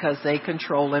because they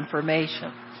control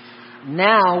information.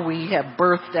 Now we have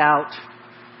birthed out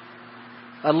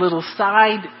a little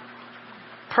side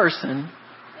person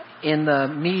in the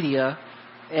media,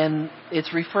 and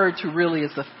it's referred to really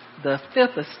as the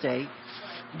Fifth Estate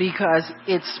because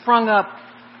it's sprung up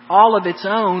all of its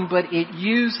own, but it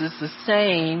uses the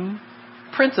same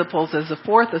principles as the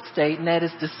Fourth Estate, and that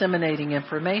is disseminating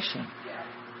information.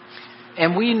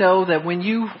 And we know that when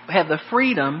you have the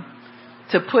freedom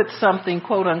to put something,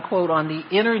 quote unquote, on the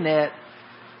internet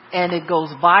and it goes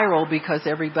viral because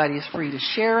everybody is free to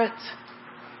share it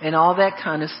and all that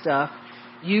kind of stuff,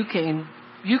 you can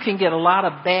get a lot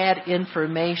of bad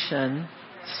information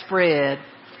spread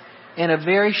in a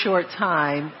very short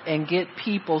time and get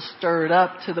people stirred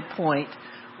up to the point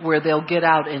where they'll get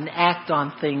out and act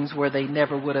on things where they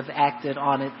never would have acted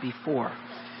on it before.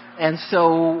 And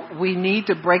so we need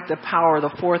to break the power of the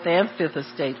Fourth and Fifth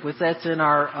Estate, which that's in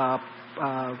our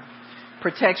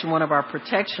protection, one of our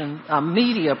protection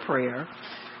media prayer.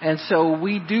 And so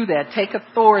we do that, take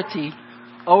authority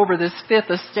over this Fifth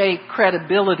Estate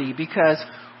credibility, because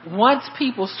once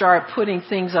people start putting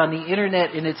things on the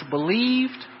internet and it's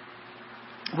believed,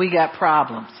 we got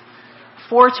problems.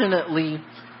 Fortunately,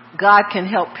 God can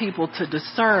help people to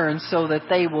discern so that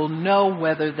they will know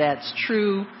whether that's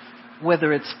true,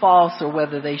 whether it's false, or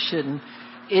whether they shouldn't.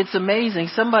 It's amazing.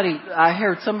 I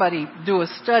heard somebody do a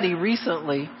study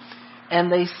recently,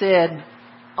 and they said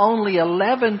only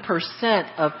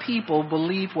 11% of people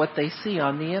believe what they see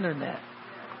on the internet.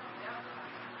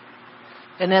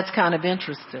 And that's kind of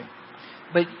interesting.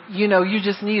 But, you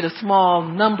just need a small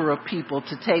number of people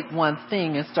to take one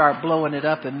thing and start blowing it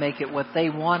up and make it what they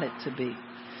want it to be.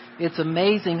 It's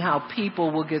amazing how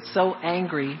people will get so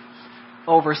angry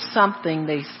over something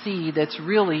they see that's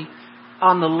really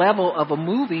on the level of a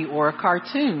movie or a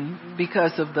cartoon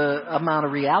because of the amount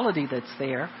of reality that's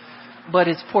there. but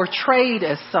it's portrayed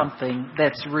as something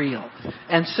that's real.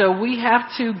 And so we have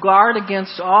to guard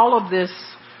against all of this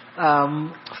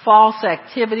false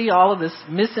activity, all of this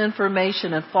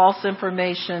misinformation and false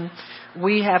information.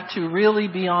 We have to really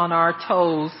be on our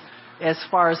toes as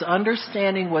far as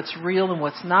understanding what's real and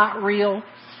what's not real.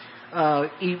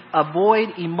 Avoid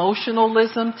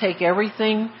emotionalism. Take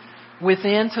everything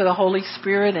within to the Holy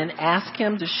Spirit and ask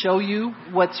Him to show you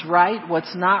what's right,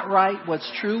 what's not right, what's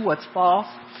true, what's false,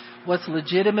 what's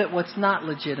legitimate, what's not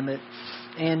legitimate,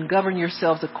 and govern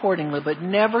yourselves accordingly. But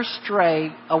never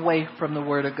stray away from the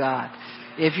Word of God.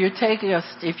 If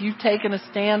you've taken a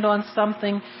stand on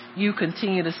something, you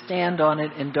continue to stand on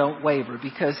it and don't waver,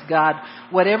 because God,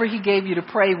 whatever He gave you to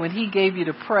pray, when He gave it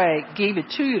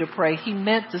to you to pray, He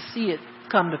meant to see it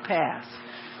come to pass.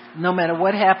 No matter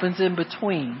what happens in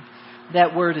between,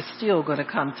 that word is still going to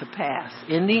come to pass.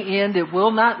 In the end, it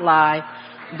will not lie.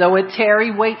 Though it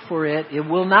tarry, wait for it. It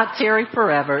will not tarry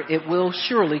forever. It will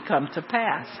surely come to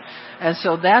pass. And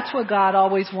so that's what God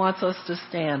always wants us to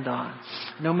stand on.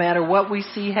 No matter what we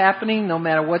see happening, no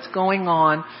matter what's going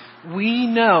on, we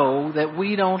know that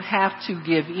we don't have to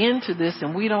give in to this,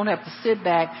 and we don't have to sit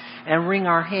back and wring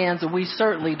our hands, and we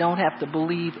certainly don't have to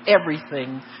believe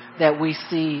everything that we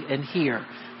see and hear.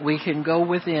 We can go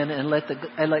within and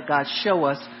let God show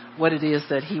us what it is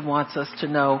that He wants us to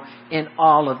know in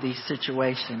all of these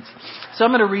situations. So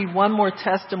I'm going to read one more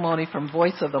testimony from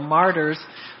Voice of the Martyrs.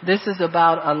 This is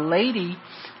about a lady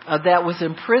that was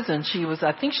in prison.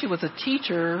 I think she was a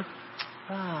teacher.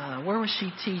 Where was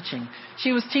she teaching?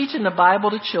 She was teaching the Bible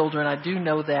to children. I do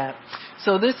know that.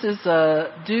 So this is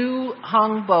Du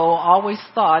Hung Bo always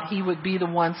thought he would be the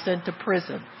one sent to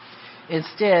prison.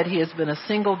 Instead, he has been a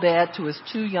single dad to his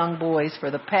 2 young boys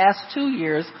for the past 2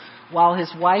 years while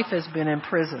his wife has been in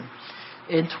prison.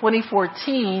 In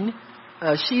 2014,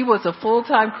 he was a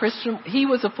full-time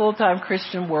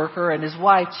Christian worker, and his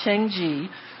wife, Cheng Ji,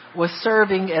 was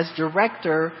serving as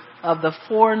director of the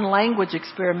foreign language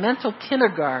experimental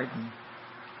kindergarten.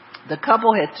 The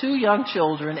couple had 2 young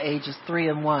children, ages 3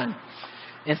 and 1.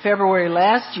 In February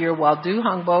last year, while Du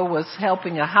Hongbo was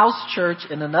helping a house church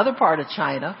in another part of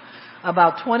China,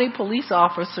 about 20 police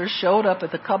officers showed up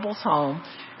at the couple's home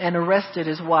and arrested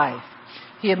his wife.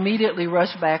 He immediately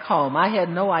rushed back home. I had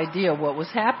no idea what was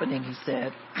happening, he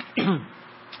said.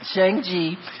 Sheng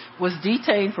Ji was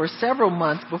detained for several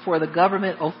months before the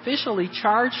government officially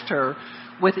charged her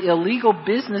with illegal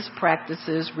business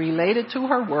practices related to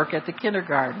her work at the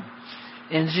kindergarten.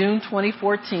 In June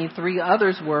 2014, 3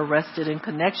 others were arrested in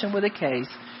connection with the case,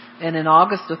 and in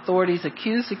August, authorities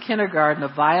accused the kindergarten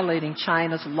of violating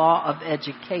China's law of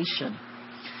education.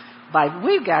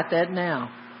 We've got that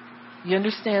now. You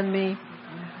understand me?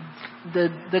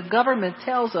 The government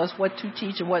tells us what to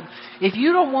teach and what. If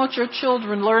you don't want your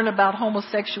children learn about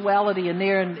homosexuality and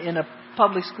they're in a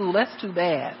public school, that's too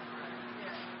bad.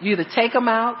 You either take them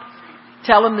out,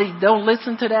 tell them they don't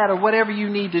listen to that, or whatever you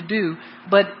need to do.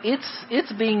 But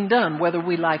it's being done whether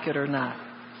we like it or not.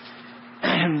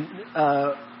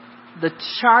 The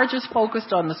charges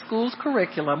focused on the school's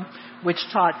curriculum, which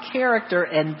taught character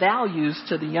and values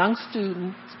to the young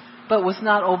students, but was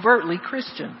not overtly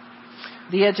Christian.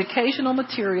 The educational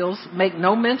materials make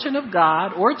no mention of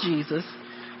God or Jesus,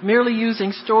 merely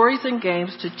using stories and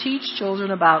games to teach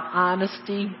children about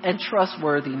honesty and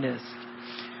trustworthiness.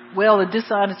 Well, the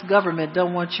dishonest government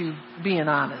don't want you being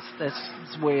honest.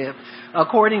 That's where,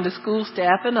 according to school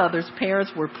staff and others,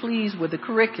 parents were pleased with the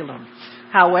curriculum.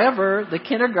 However, the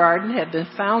kindergarten had been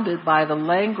founded by the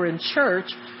Langren Church,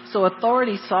 so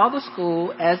authorities saw the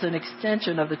school as an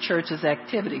extension of the church's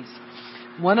activities.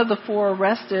 One of the 4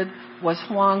 arrested was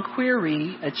Huang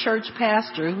Quiri, a church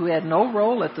pastor who had no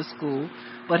role at the school,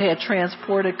 but had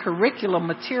transported curriculum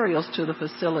materials to the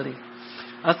facility.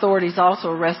 Authorities also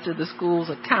arrested the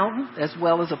school's accountant as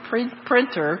well as a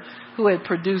printer who had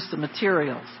produced the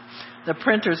materials. The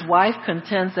printer's wife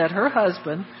contends that her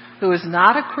husband, who is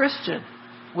not a Christian,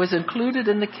 was included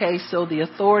in the case so the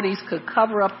authorities could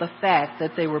cover up the fact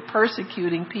that they were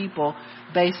persecuting people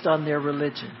based on their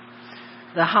religion.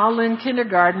 The Howlin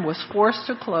kindergarten was forced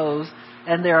to close,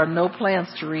 and there are no plans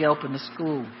to reopen the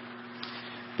school.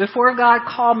 Before God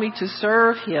called me to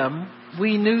serve Him,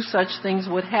 we knew such things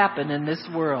would happen in this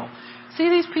world. See,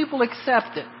 these people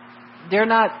accept it. They're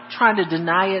not trying to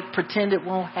deny it, pretend it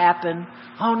won't happen.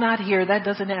 Oh, not here, that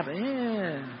doesn't happen.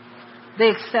 Yeah. They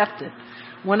accept it.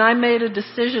 When I made a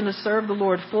decision to serve the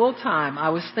Lord full time, I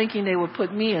was thinking they would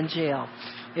put me in jail.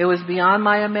 It was beyond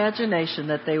my imagination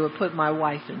that they would put my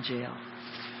wife in jail.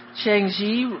 Cheng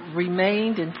Ji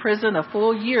remained in prison a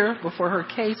full year before her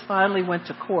case finally went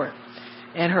to court.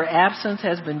 and her absence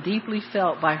has been deeply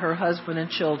felt by her husband and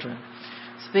children.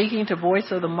 Speaking to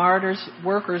Voice of the Martyrs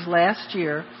workers last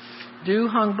year, Du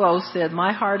Hongbo said,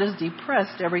 "My heart is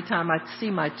depressed every time I see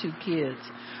my 2 kids.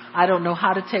 I don't know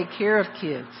how to take care of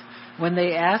kids. When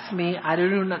they ask me, I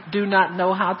do not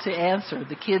know how to answer.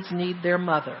 The kids need their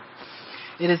mother.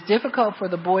 It is difficult for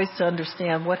the boys to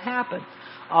understand what happened,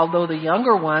 although the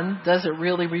younger one doesn't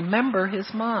really remember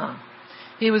his mom.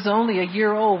 He was only a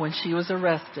year old when she was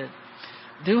arrested."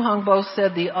 Du Hongbo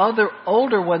said the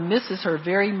older one misses her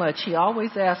very much. He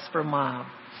always asks for mom.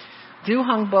 Du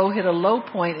Hongbo hit a low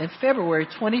point in February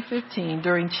 2015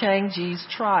 during Chang Ji's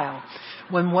trial.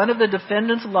 When one of the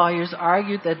defendant's lawyers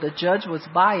argued that the judge was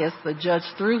biased, the judge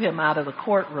threw him out of the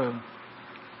courtroom.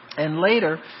 And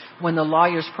later, when the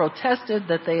lawyers protested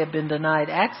that they had been denied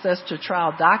access to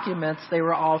trial documents, they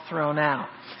were all thrown out.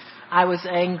 "I was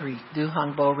angry," Du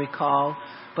Hongbo recalled,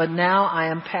 "but now I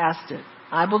am past it.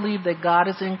 I believe that God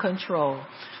is in control.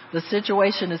 The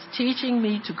situation is teaching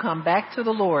me to come back to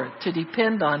the Lord, to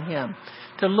depend on Him,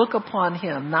 to look upon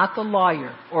Him, not the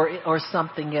lawyer or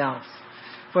something else.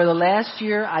 For the last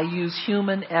year, I used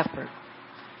human effort.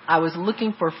 I was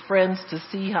looking for friends to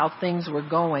see how things were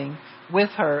going with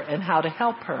her and how to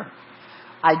help her.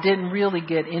 I didn't really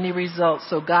get any results,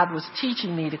 so God was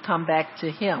teaching me to come back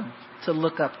to Him, to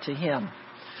look up to Him.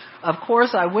 Of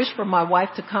course, I wish for my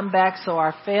wife to come back so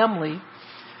our family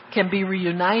can be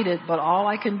reunited, but all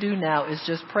I can do now is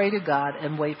just pray to God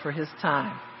and wait for His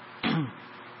time."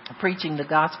 Preaching the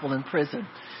gospel in prison.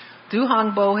 Du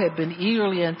Hongbo had been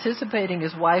eagerly anticipating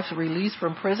his wife's release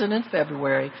from prison in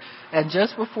February, and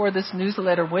just before this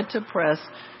newsletter went to press,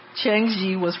 Cheng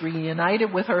Ji was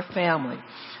reunited with her family.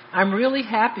 "I'm really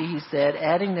happy," he said,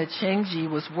 adding that Cheng Ji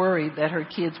was worried that her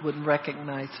kids wouldn't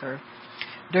recognize her.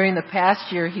 During the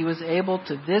past year, he was able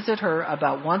to visit her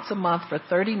about once a month for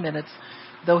 30 minutes,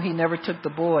 though he never took the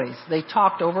boys. They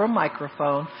talked over a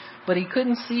microphone, but he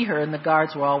couldn't see her and the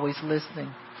guards were always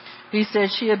listening. He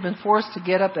said she had been forced to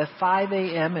get up at 5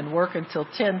 a.m. and work until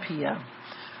 10 p.m.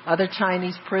 Other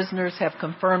Chinese prisoners have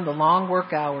confirmed the long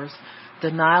work hours,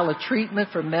 denial of treatment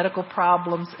for medical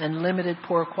problems, and limited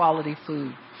poor quality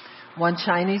food. One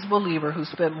Chinese believer who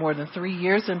spent more than 3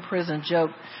 years in prison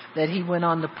joked that he went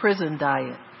on the prison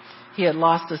diet. He had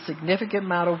lost a significant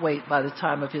amount of weight by the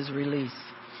time of his release.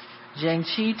 Jiang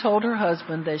Qi told her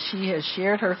husband that she has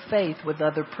shared her faith with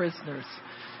other prisoners.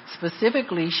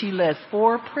 Specifically, she led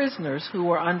 4 prisoners who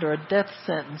were under a death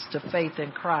sentence to faith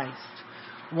in Christ.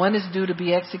 One is due to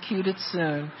be executed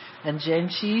soon, and Jiang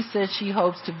Qi said she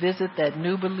hopes to visit that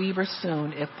new believer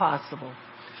soon if possible.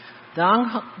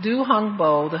 Du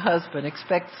Hongbo, the husband,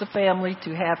 expects the family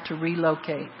to have to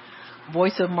relocate.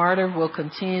 Voice of Martyr will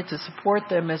continue to support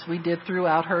them as we did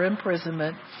throughout her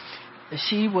imprisonment.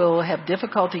 She will have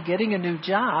difficulty getting a new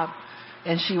job,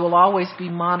 and she will always be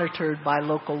monitored by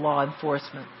local law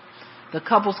enforcement. The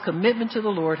couple's commitment to the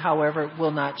Lord, however,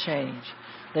 will not change.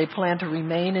 They plan to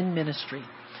remain in ministry.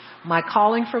 "My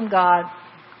calling from God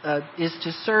is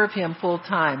to serve Him full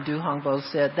time," Du Hongbo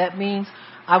said. "That means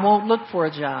I won't look for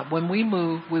a job. When we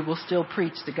move, we will still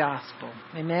preach the gospel."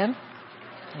 Amen?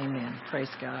 Amen.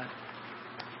 Praise God.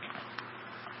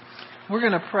 We're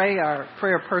going to pray our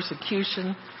prayer of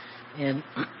persecution, and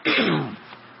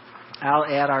I'll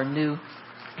add our new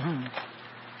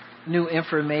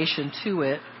information to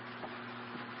it.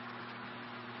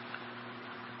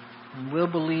 And we'll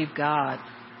believe God.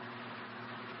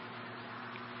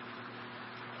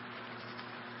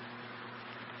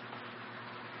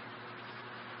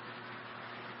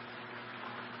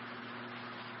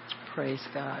 Praise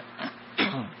God.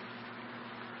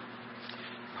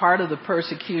 Part of the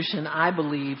persecution, I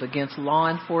believe, against law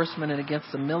enforcement and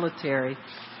against the military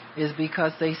is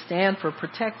because they stand for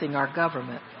protecting our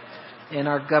government and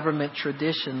our government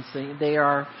traditions. They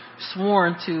are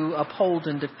sworn to uphold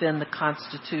and defend the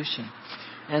Constitution.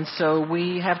 And so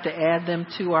we have to add them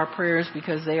to our prayers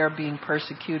because they are being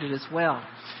persecuted as well.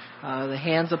 The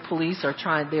hands of police they're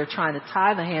trying to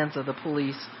tie the hands of the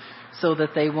police so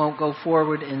that they won't go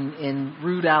forward and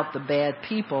root out the bad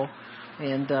people.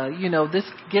 And, this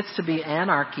gets to be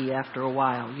anarchy after a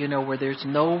while, where there's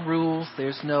no rules,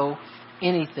 there's no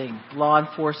anything. Law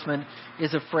enforcement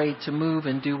is afraid to move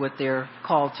and do what they're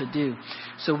called to do.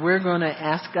 So we're going to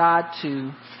ask God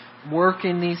to work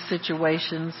in these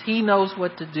situations. He knows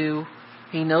what to do.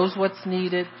 He knows what's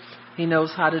needed. He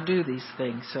knows how to do these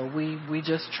things. So we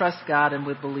just trust God and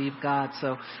we believe God.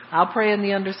 So I'll pray in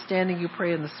the understanding, you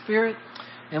pray in the Spirit.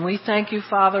 And we thank you,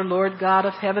 Father, Lord God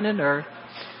of heaven and earth.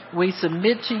 We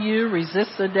submit to you,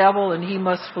 resist the devil, and he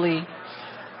must flee.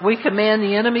 We command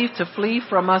the enemy to flee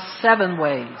from us 7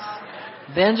 ways.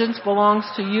 Vengeance belongs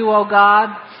to you, O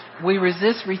God. We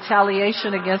resist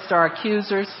retaliation against our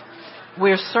accusers.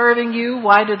 We're serving you.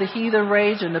 Why do the heathen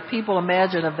rage and the people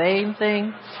imagine a vain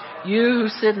thing? You who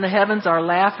sit in the heavens are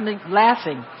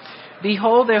laughing.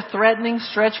 Behold their threatening.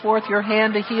 Stretch forth your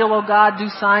hand to heal, O God. Do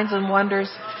signs and wonders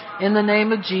in the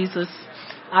name of Jesus.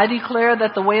 I declare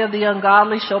that the way of the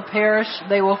ungodly shall perish.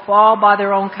 They will fall by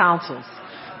their own counsels.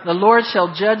 The Lord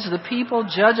shall judge the people.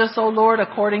 Judge us, O Lord,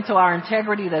 according to our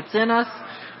integrity that's in us.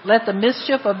 Let the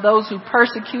mischief of those who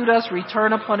persecute us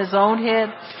return upon his own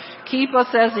head. Keep us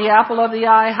as the apple of the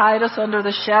eye. Hide us under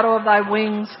the shadow of thy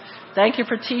wings. Thank you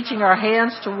for teaching our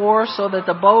hands to war so that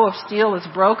the bow of steel is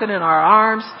broken in our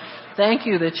arms. Thank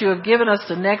you that you have given us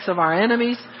the necks of our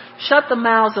enemies. Shut the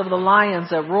mouths of the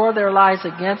lions that roar their lies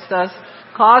against us.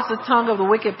 Cause the tongue of the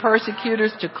wicked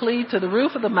persecutors to cleave to the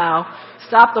roof of the mouth.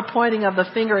 Stop the pointing of the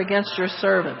finger against your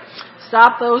servant.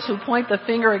 Stop those who point the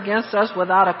finger against us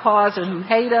without a cause and who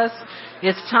hate us.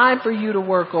 It's time for you to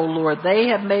work, O Lord. They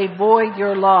have made void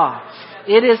your law.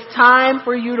 It is time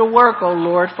for you to work, O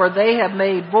Lord, for they have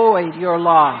made void your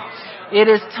law. It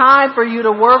is time for you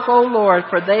to work, O Lord,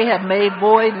 for they have made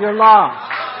void your law.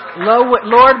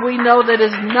 Lord, we know that it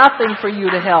is nothing for you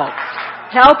to help.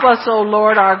 Help us, O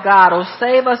Lord our God. O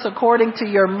save us according to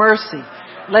your mercy.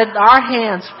 Let our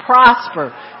hands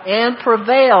prosper and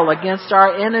prevail against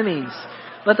our enemies.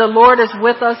 But the Lord is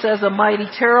with us as a mighty,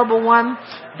 terrible one.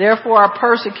 Therefore our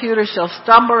persecutors shall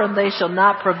stumble and they shall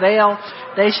not prevail.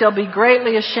 They shall be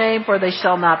greatly ashamed, for they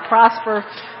shall not prosper.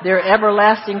 Their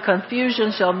everlasting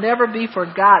confusion shall never be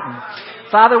forgotten.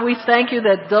 Father, we thank you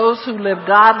that those who live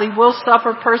godly will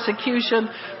suffer persecution,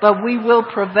 but we will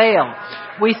prevail.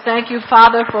 We thank you,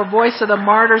 Father, for Voice of the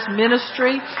Martyrs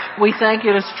ministry. We thank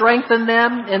you to strengthen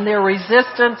them in their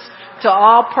resistance to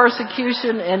all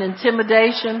persecution and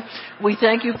intimidation. We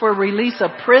thank you for release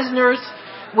of prisoners.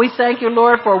 We thank you,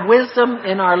 Lord, for wisdom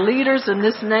in our leaders in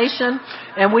this nation.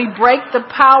 And we break the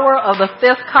power of the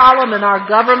fifth column in our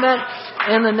government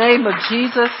in the name of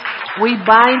Jesus. We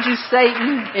bind you,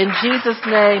 Satan, in Jesus'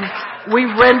 name. We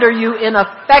render you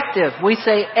ineffective. We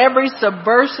say every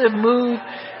subversive move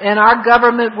in our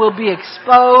government will be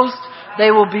exposed. They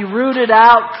will be rooted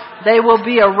out. They will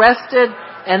be arrested.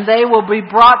 And they will be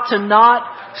brought to naught.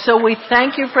 So we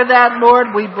thank you for that,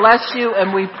 Lord. We bless you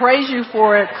and we praise you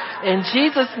for it. In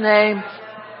Jesus' name,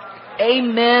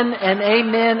 amen and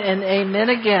amen and amen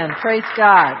again. Praise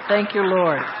God. Thank you,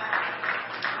 Lord.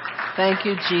 Thank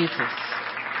you, Jesus.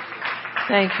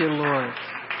 Thank you, Lord.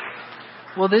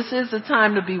 Well, this is the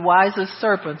time to be wise as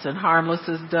serpents and harmless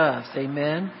as doves.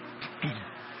 Amen.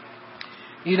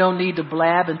 You don't need to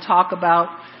blab and talk about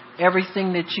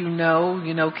everything that you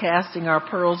know, casting our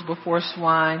pearls before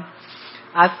swine.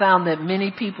 I found that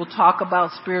many people talk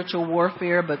about spiritual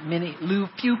warfare, but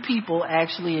few people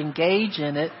actually engage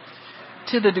in it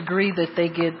to the degree that they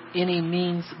get any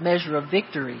measure of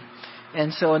victory.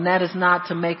 And that is not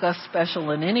to make us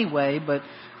special in any way, but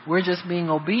we're just being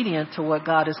obedient to what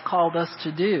God has called us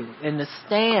to do and to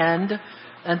stand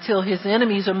until his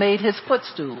enemies are made his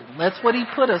footstool. That's what he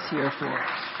put us here for.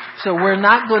 So we're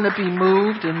not going to be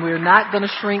moved and we're not going to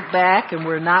shrink back and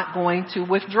we're not going to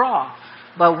withdraw.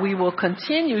 But we will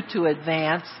continue to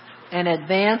advance and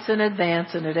advance and advance.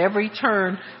 And at every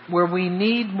turn where we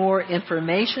need more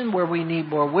information, where we need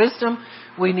more wisdom,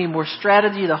 we need more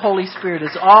strategy, the Holy Spirit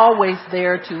is always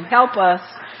there to help us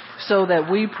so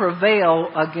that we prevail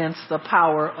against the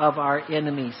power of our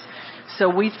enemies.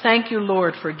 So we thank you,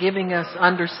 Lord, for giving us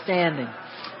understanding.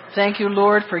 Thank you,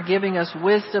 Lord, for giving us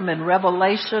wisdom and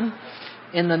revelation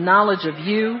in the knowledge of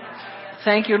you.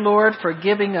 Thank you, Lord, for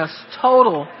giving us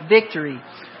total victory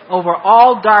over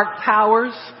all dark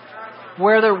powers,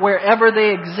 wherever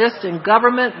they exist in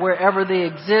government, wherever they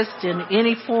exist in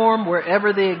any form,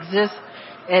 wherever they exist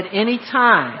at any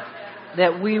time,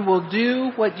 that we will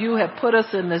do what you have put us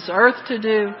in this earth to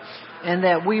do, and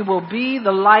that we will be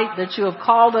the light that you have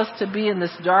called us to be in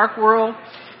this dark world.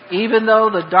 Even though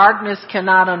the darkness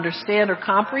cannot understand or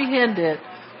comprehend it,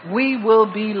 we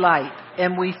will be light.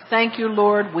 And we thank you,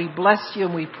 Lord. We bless you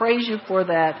and we praise you for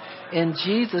that. In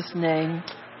Jesus' name,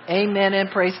 amen and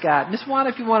praise God. Miss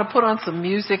Wanda, if you want to put on some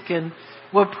music and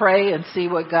we'll pray and see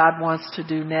what God wants to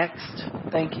do next.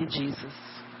 Thank you, Jesus.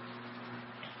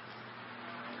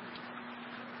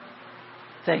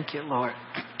 Thank you, Lord.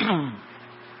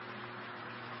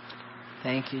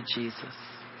 Thank you, Jesus.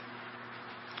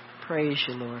 Praise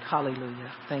you, Lord.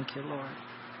 Hallelujah. Thank you, Lord.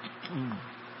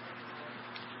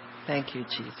 Thank you,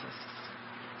 Jesus.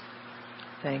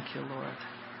 Thank you, Lord.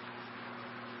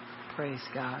 Praise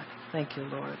God. Thank you,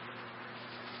 Lord.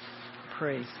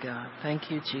 Praise God.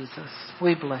 Thank you, Jesus.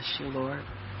 We bless you, Lord.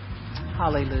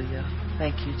 Hallelujah.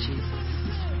 Thank you, Jesus.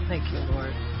 Thank you,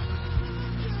 Lord.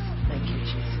 Thank you,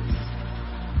 Jesus.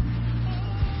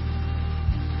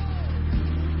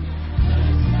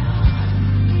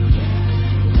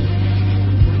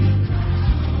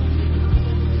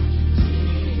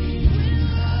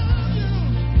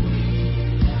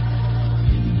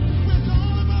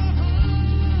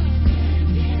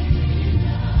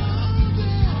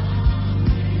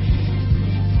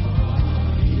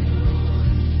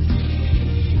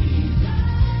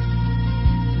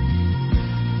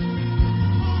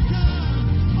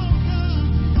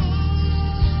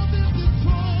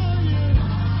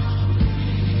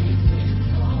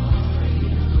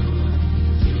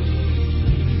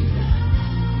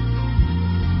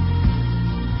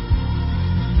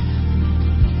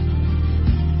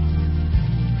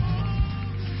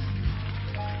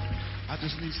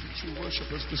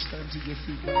 Worshipers to stand to your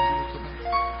feet right here. Come on.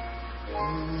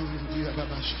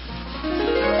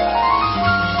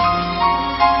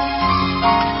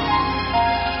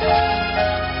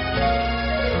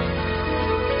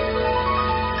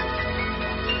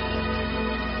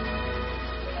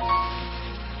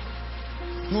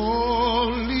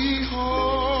 Holy,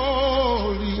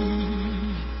 holy,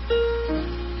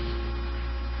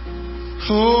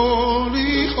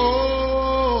 holy, holy.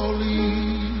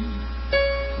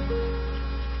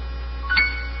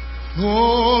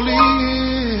 Holy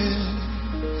is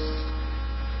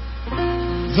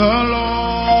the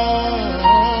Lord.